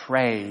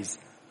praise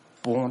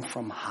born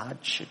from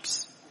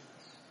hardships.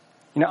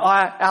 You know,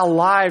 our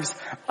lives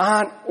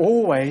aren't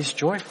always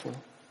joyful.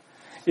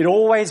 It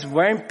always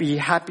won't be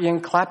happy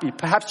and clappy.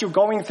 Perhaps you're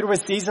going through a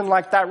season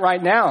like that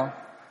right now.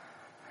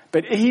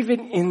 But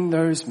even in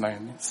those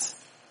moments,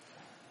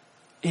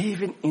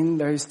 even in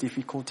those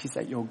difficulties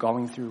that you're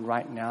going through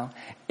right now,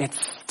 it's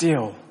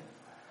still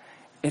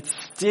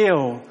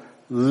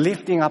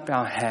lifting up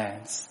our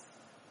hands,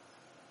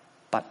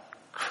 but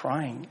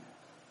crying.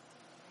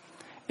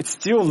 It's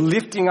still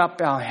lifting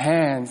up our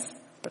hands,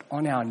 but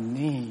on our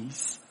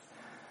knees.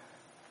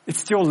 It's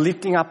still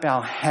lifting up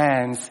our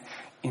hands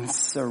in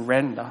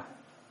surrender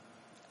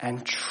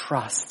and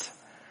trust,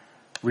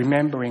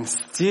 remembering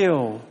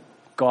still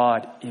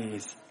God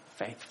is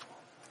faithful.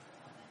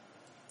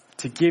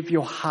 To give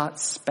your heart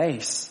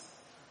space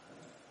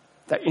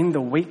that in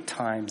the weak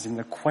times, in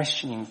the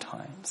questioning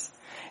times,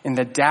 in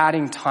the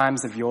doubting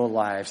times of your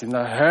lives, in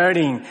the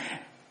hurting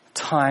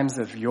times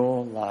of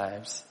your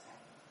lives,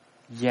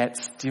 yet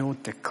still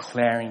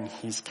declaring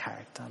his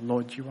character.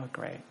 Lord, you are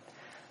great.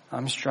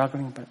 I'm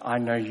struggling, but I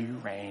know you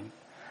reign.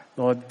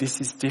 Lord, this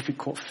is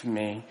difficult for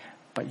me,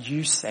 but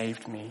you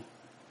saved me.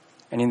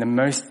 And in the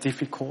most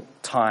difficult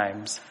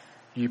times,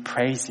 you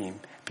praise him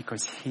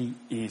because he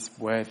is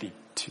worthy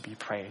to be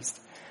praised.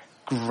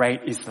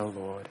 Great is the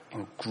Lord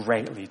and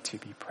greatly to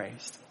be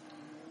praised.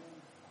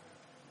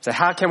 So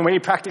how can we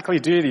practically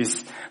do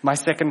this? My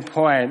second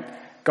point,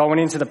 going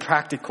into the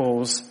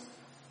practicals,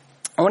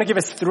 I want to give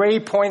us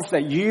 3 points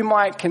that you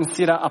might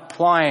consider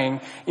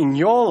applying in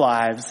your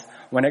lives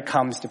when it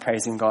comes to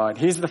praising God.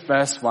 Here's the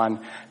first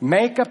one.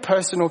 Make a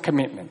personal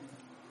commitment.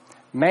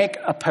 Make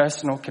a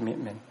personal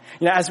commitment.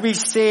 As we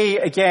see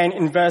again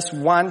in verse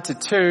 1 to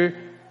 2,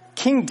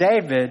 King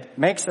David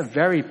makes a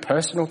very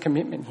personal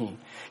commitment here.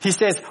 He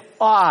says,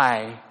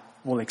 I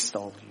will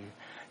extol you.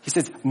 He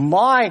says,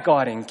 my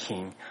God and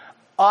King,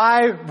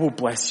 I will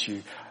bless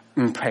you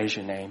and praise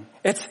your name.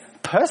 It's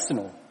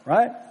personal,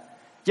 right?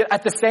 Yet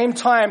at the same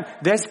time,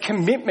 there's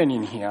commitment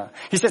in here.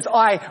 He says,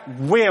 I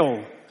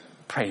will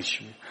praise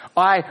you.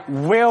 I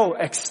will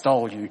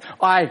extol you.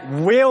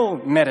 I will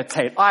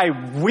meditate. I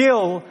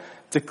will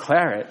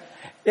declare it.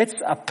 It's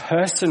a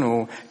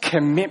personal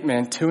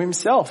commitment to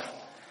himself.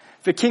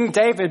 For King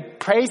David,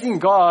 praising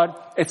God,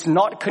 it's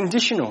not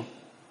conditional.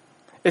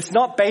 It's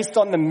not based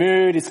on the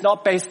mood. It's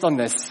not based on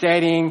the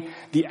setting,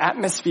 the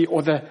atmosphere,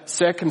 or the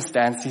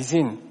circumstance he's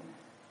in.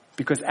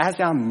 Because as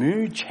our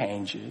mood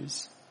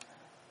changes,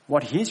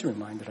 what he's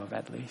reminded of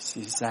at least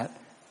is that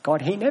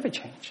God, he never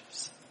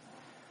changes.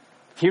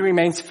 He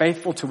remains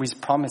faithful to his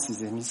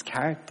promises and his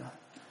character.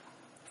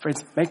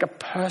 Friends, make a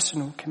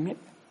personal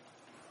commitment.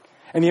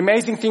 And the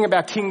amazing thing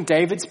about King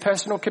David's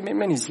personal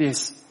commitment is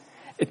this.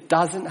 It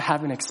doesn't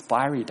have an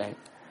expiry date.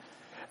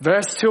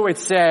 Verse 2, it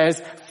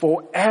says,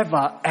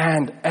 forever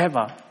and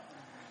ever.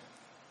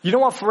 You know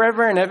what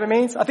forever and ever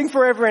means? I think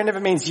forever and ever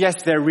means,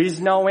 yes, there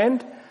is no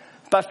end.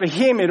 But for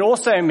him, it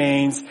also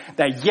means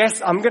that,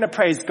 yes, I'm going to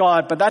praise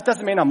God, but that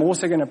doesn't mean I'm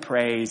also going to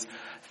praise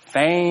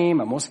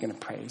fame. I'm also going to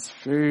praise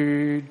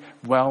food,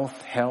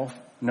 wealth, health.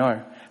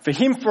 No. For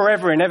him,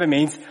 forever and ever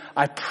means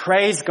I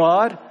praise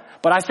God,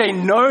 but I say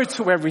no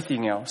to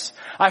everything else.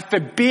 I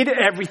forbid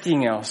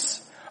everything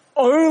else.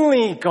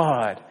 Only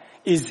God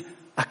is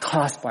a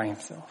class by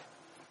himself.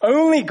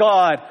 Only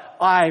God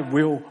I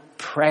will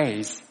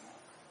praise.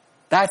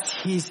 That's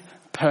his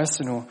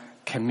personal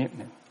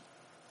commitment.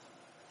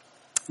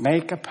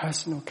 Make a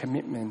personal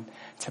commitment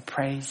to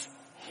praise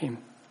him.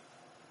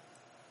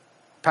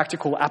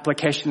 Practical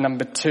application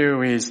number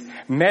 2 is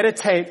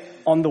meditate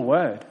on the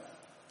word.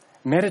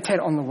 Meditate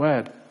on the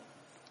word.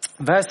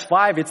 Verse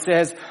 5, it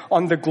says,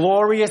 on the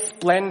glorious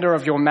splendor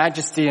of your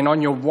majesty and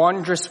on your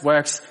wondrous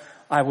works,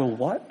 I will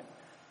what?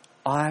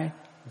 I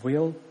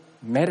will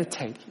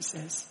meditate, he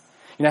says.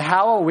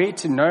 How are we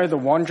to know the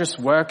wondrous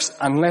works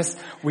unless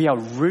we are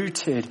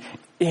rooted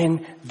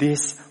in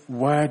this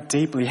word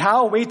deeply?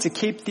 How are we to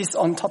keep this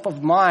on top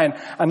of mind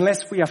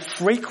unless we are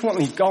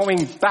frequently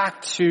going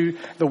back to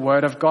the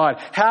word of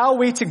God? How are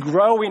we to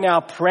grow in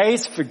our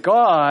praise for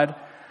God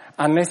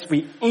unless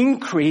we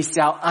increase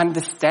our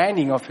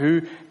understanding of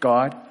who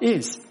God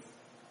is?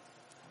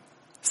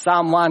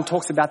 Psalm 1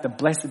 talks about the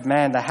blessed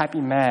man, the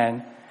happy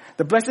man.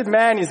 The blessed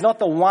man is not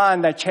the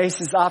one that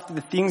chases after the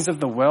things of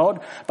the world,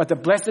 but the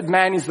blessed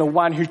man is the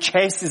one who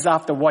chases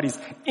after what is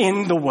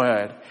in the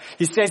word.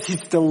 He says his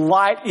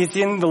delight is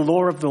in the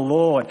law of the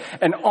Lord,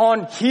 and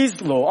on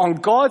his law, on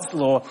God's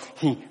law,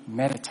 he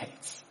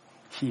meditates.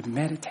 He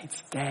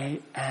meditates day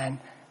and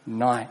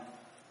night.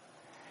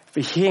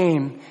 For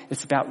him,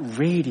 it's about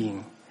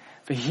reading.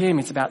 For him,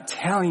 it's about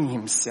telling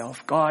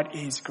himself, God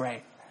is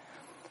great.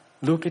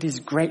 Look at his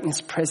greatness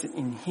present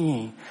in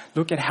here.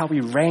 Look at how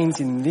he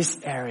reigns in this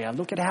area.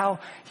 Look at how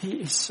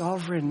he is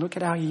sovereign. Look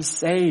at how he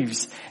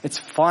saves. It's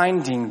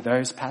finding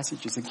those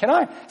passages. And can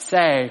I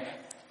say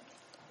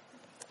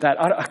that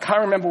I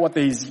can't remember what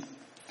these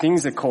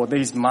things are called,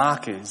 these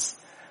markers.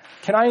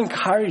 Can I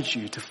encourage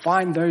you to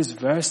find those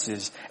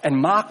verses and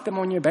mark them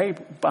on your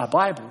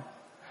Bible?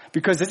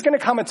 Because there's going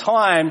to come a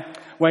time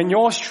when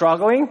you're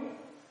struggling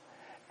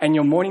and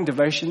your morning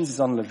devotions is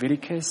on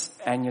Leviticus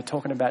and you're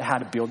talking about how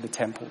to build the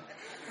temple.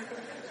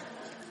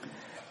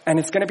 And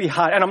it's going to be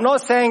hard. And I'm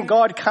not saying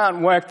God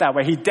can't work that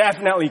way. He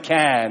definitely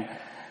can.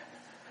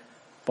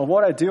 But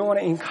what I do want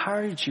to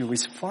encourage you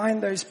is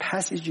find those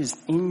passages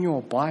in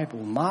your Bible.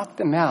 Mark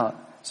them out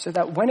so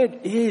that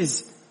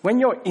when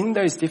you're in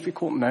those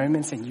difficult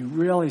moments and you're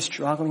really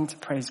struggling to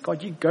praise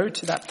God, you go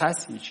to that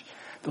passage.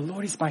 The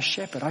Lord is my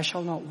shepherd, I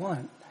shall not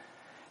want.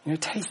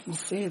 Taste and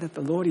see that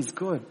the Lord is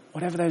good.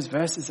 Whatever those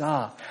verses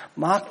are,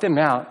 mark them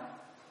out.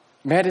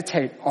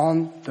 Meditate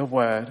on the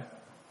word.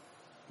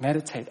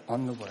 Meditate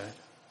on the word.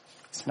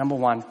 So number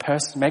 1,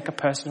 make a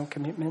personal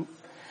commitment.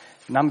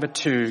 Number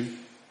 2,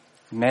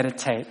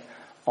 meditate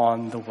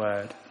on the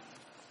word.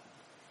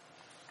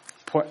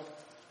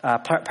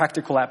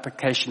 Practical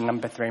application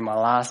number 3, my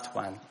last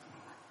one.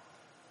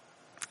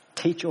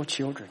 Teach your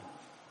children.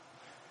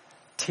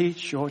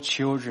 Teach your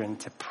children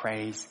to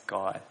praise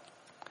God.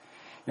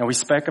 We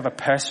spoke of a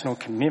personal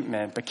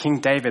commitment, but King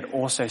David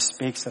also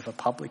speaks of a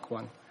public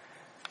one.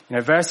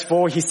 Verse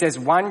 4, he says,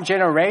 one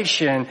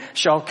generation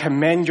shall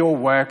commend your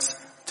works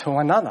to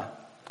another.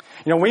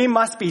 We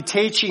must be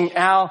teaching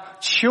our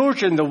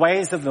children the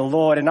ways of the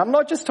Lord. And I'm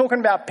not just talking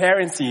about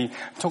parents here.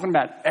 I'm talking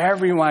about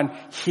everyone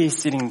here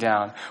sitting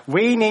down.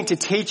 We need to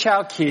teach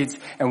our kids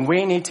and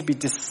we need to be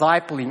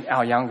discipling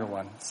our younger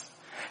ones.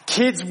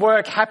 Kids'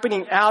 work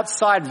happening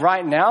outside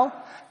right now,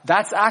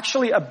 that's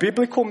actually a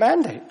biblical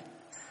mandate.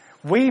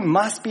 We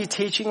must be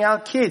teaching our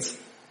kids.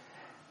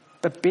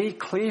 But be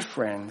clear,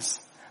 friends,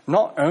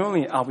 not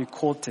only are we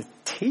called to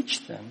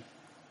teach them,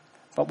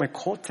 but we're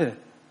called to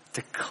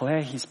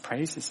declare his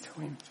praises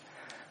to him.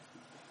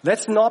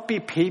 Let's not be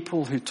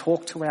people who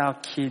talk to our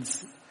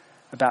kids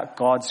about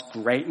God's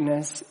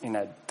greatness in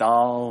a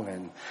dull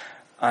and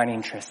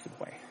uninterested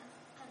way.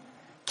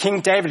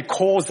 King David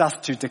calls us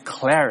to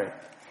declare it.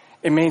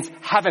 It means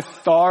have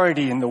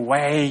authority in the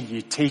way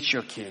you teach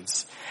your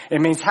kids.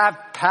 It means have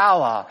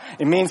power.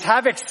 It means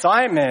have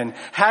excitement,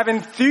 have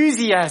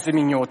enthusiasm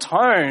in your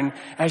tone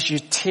as you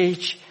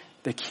teach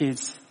the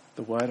kids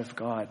the word of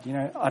God. You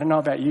know, I don't know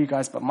about you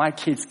guys, but my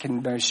kids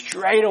can know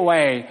straight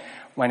away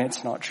when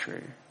it's not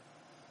true.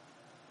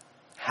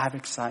 Have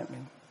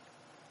excitement.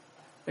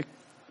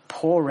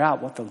 Pour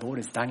out what the Lord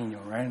has done in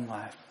your own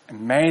life.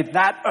 And may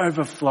that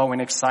overflow in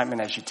excitement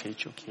as you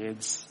teach your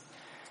kids.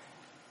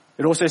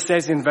 It also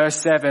says in verse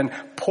 7,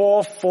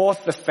 pour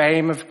forth the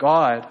fame of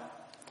God.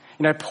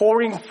 You know,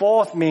 pouring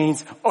forth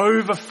means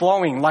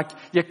overflowing, like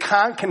you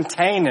can't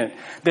contain it.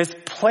 There's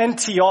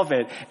plenty of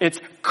it. It's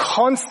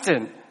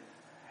constant.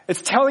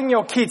 It's telling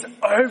your kids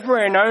over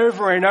and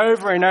over and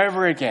over and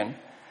over again.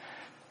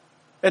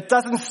 It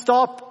doesn't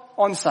stop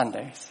on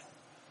Sundays.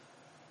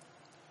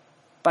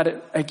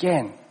 But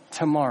again,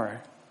 tomorrow,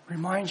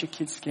 remind your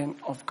kids again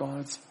of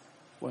God's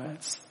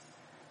words.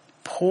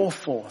 Pour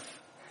forth.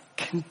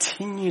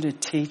 Continue to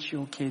teach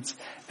your kids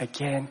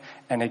again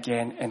and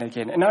again and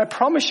again. And I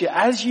promise you,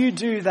 as you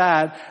do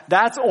that,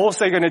 that's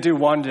also going to do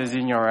wonders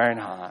in your own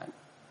heart.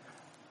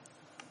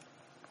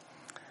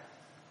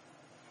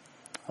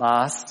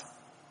 Last,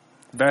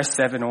 verse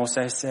 7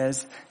 also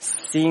says,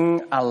 sing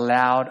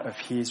aloud of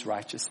his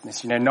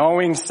righteousness. You know,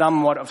 knowing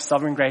somewhat of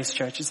Sovereign Grace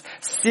churches,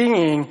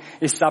 singing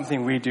is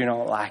something we do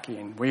not lack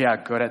in. We are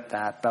good at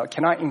that. But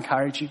can I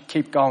encourage you?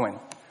 Keep going.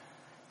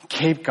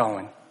 Keep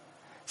going.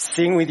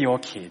 Sing with your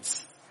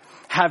kids.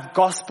 Have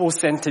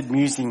gospel-centered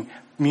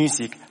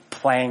music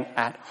playing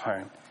at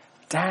home.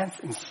 Dance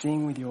and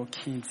sing with your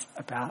kids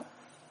about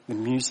the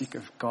music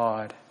of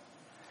God.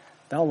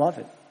 They'll love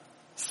it.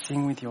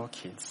 Sing with your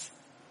kids.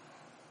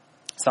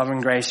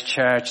 Sovereign Grace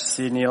Church,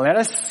 Sydney, let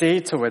us see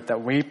to it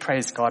that we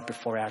praise God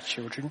before our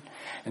children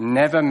and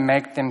never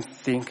make them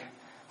think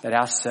that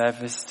our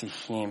service to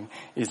him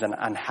is an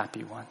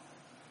unhappy one.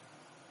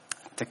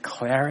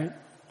 Declare it,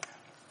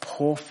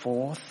 pour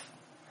forth,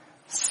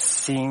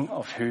 sing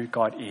of who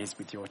God is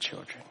with your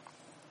children.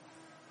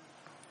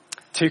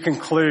 To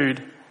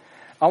conclude,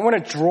 I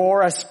want to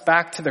draw us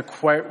back to the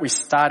quote we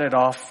started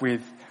off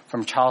with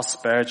from Charles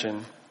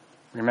Spurgeon.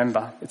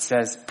 Remember, it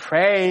says,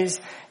 praise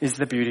is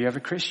the beauty of a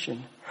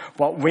Christian.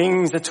 What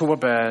wings are to a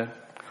bird,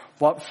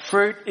 what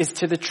fruit is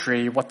to the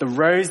tree, what the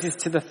rose is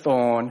to the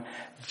thorn,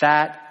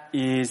 that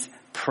is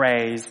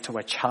praise to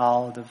a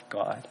child of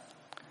God.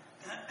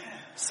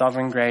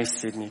 Sovereign Grace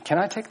Sydney, can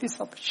I take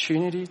this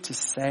opportunity to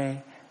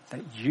say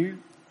that you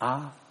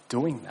are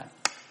doing that?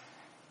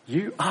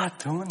 You are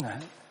doing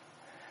that.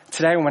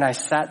 Today when I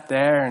sat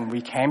there and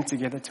we came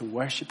together to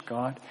worship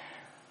God,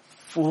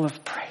 full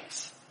of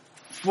praise,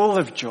 full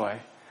of joy,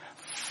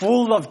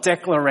 full of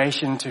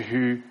declaration to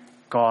who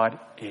God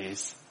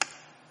is.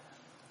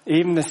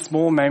 Even the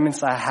small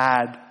moments I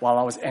had while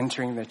I was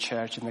entering the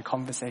church and the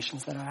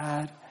conversations that I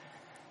had,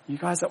 you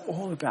guys are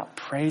all about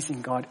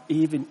praising God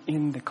even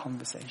in the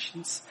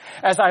conversations.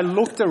 As I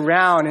looked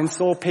around and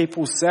saw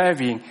people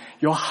serving,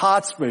 your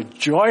hearts were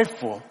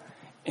joyful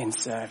in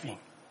serving.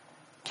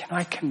 Can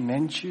I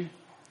commend you?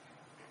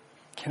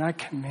 Can I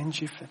commend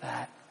you for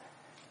that?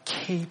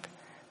 Keep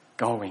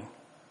going.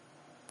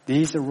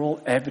 These are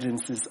all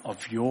evidences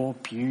of your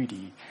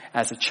beauty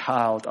as a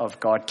child of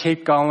God.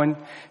 Keep going,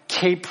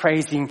 keep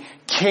praising,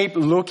 keep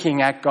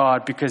looking at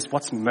God, because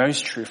what's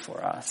most true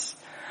for us,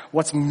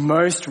 what's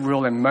most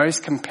real and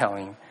most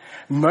compelling,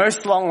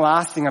 most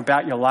long-lasting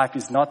about your life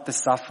is not the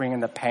suffering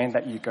and the pain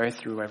that you go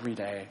through every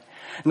day.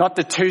 Not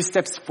the 2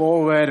 steps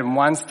forward and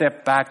 1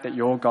 step back that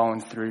you're going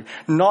through.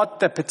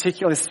 Not the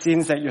particular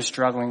sins that you're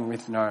struggling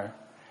with, no.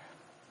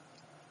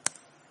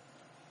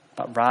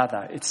 But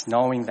rather, it's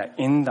knowing that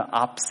in the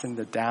ups and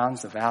the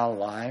downs of our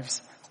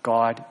lives,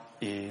 God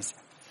is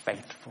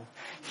faithful.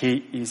 He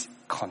is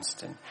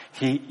constant.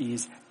 He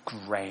is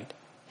great.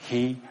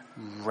 He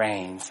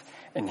reigns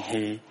and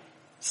he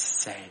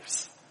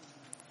saves.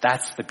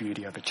 That's the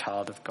beauty of a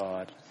child of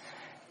God.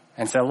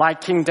 And so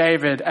like King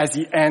David, as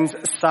he ends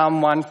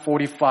Psalm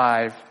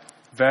 145,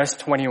 verse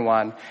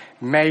 21,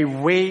 may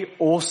we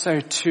also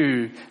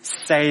too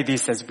say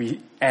this as we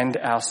end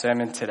our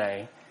sermon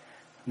today.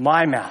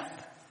 My mouth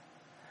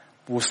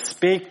will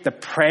speak the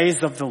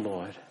praise of the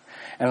Lord,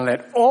 and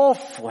let all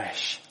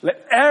flesh,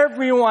 let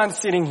everyone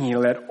sitting here,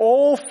 let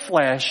all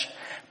flesh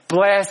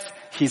bless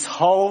his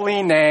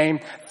holy name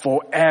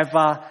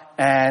forever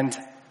and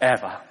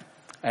ever.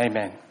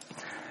 Amen.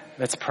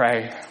 Let's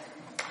pray.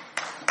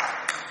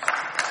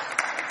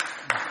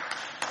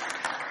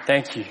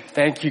 Thank you.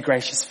 Thank you,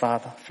 gracious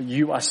Father, for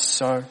you are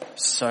so,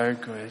 so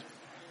good.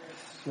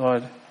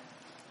 Lord,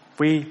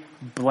 we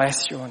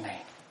bless your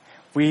name.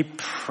 We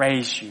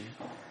praise you.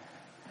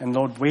 And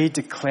Lord, we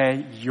declare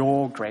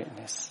your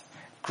greatness.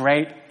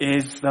 Great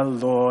is the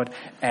Lord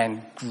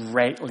and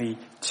greatly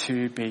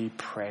to be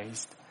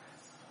praised.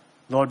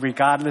 Lord,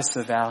 regardless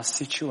of our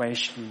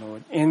situation,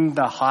 Lord, in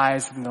the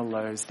highs and the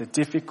lows, the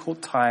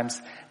difficult times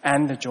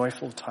and the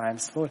joyful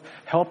times, Lord,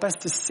 help us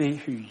to see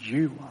who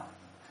you are.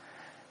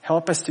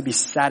 Help us to be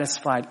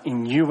satisfied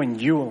in you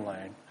and you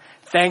alone.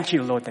 Thank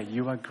you, Lord, that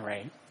you are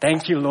great.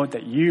 Thank you, Lord,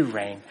 that you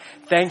reign.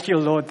 Thank you,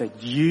 Lord,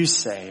 that you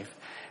save.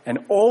 And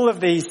all of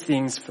these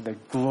things for the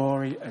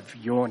glory of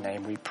your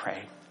name we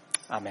pray.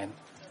 Amen.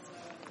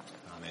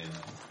 Amen.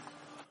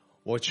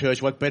 Well,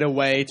 church, what better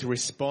way to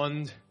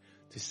respond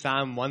to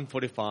Psalm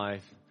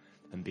 145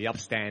 and be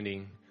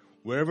upstanding?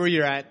 Wherever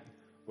you're at,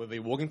 whether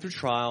you're walking through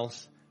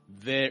trials,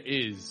 there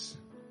is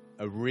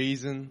a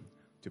reason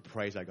to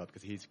praise our God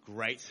because He's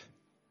great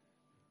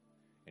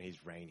and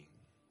He's reigning.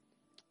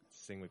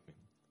 Sing with me.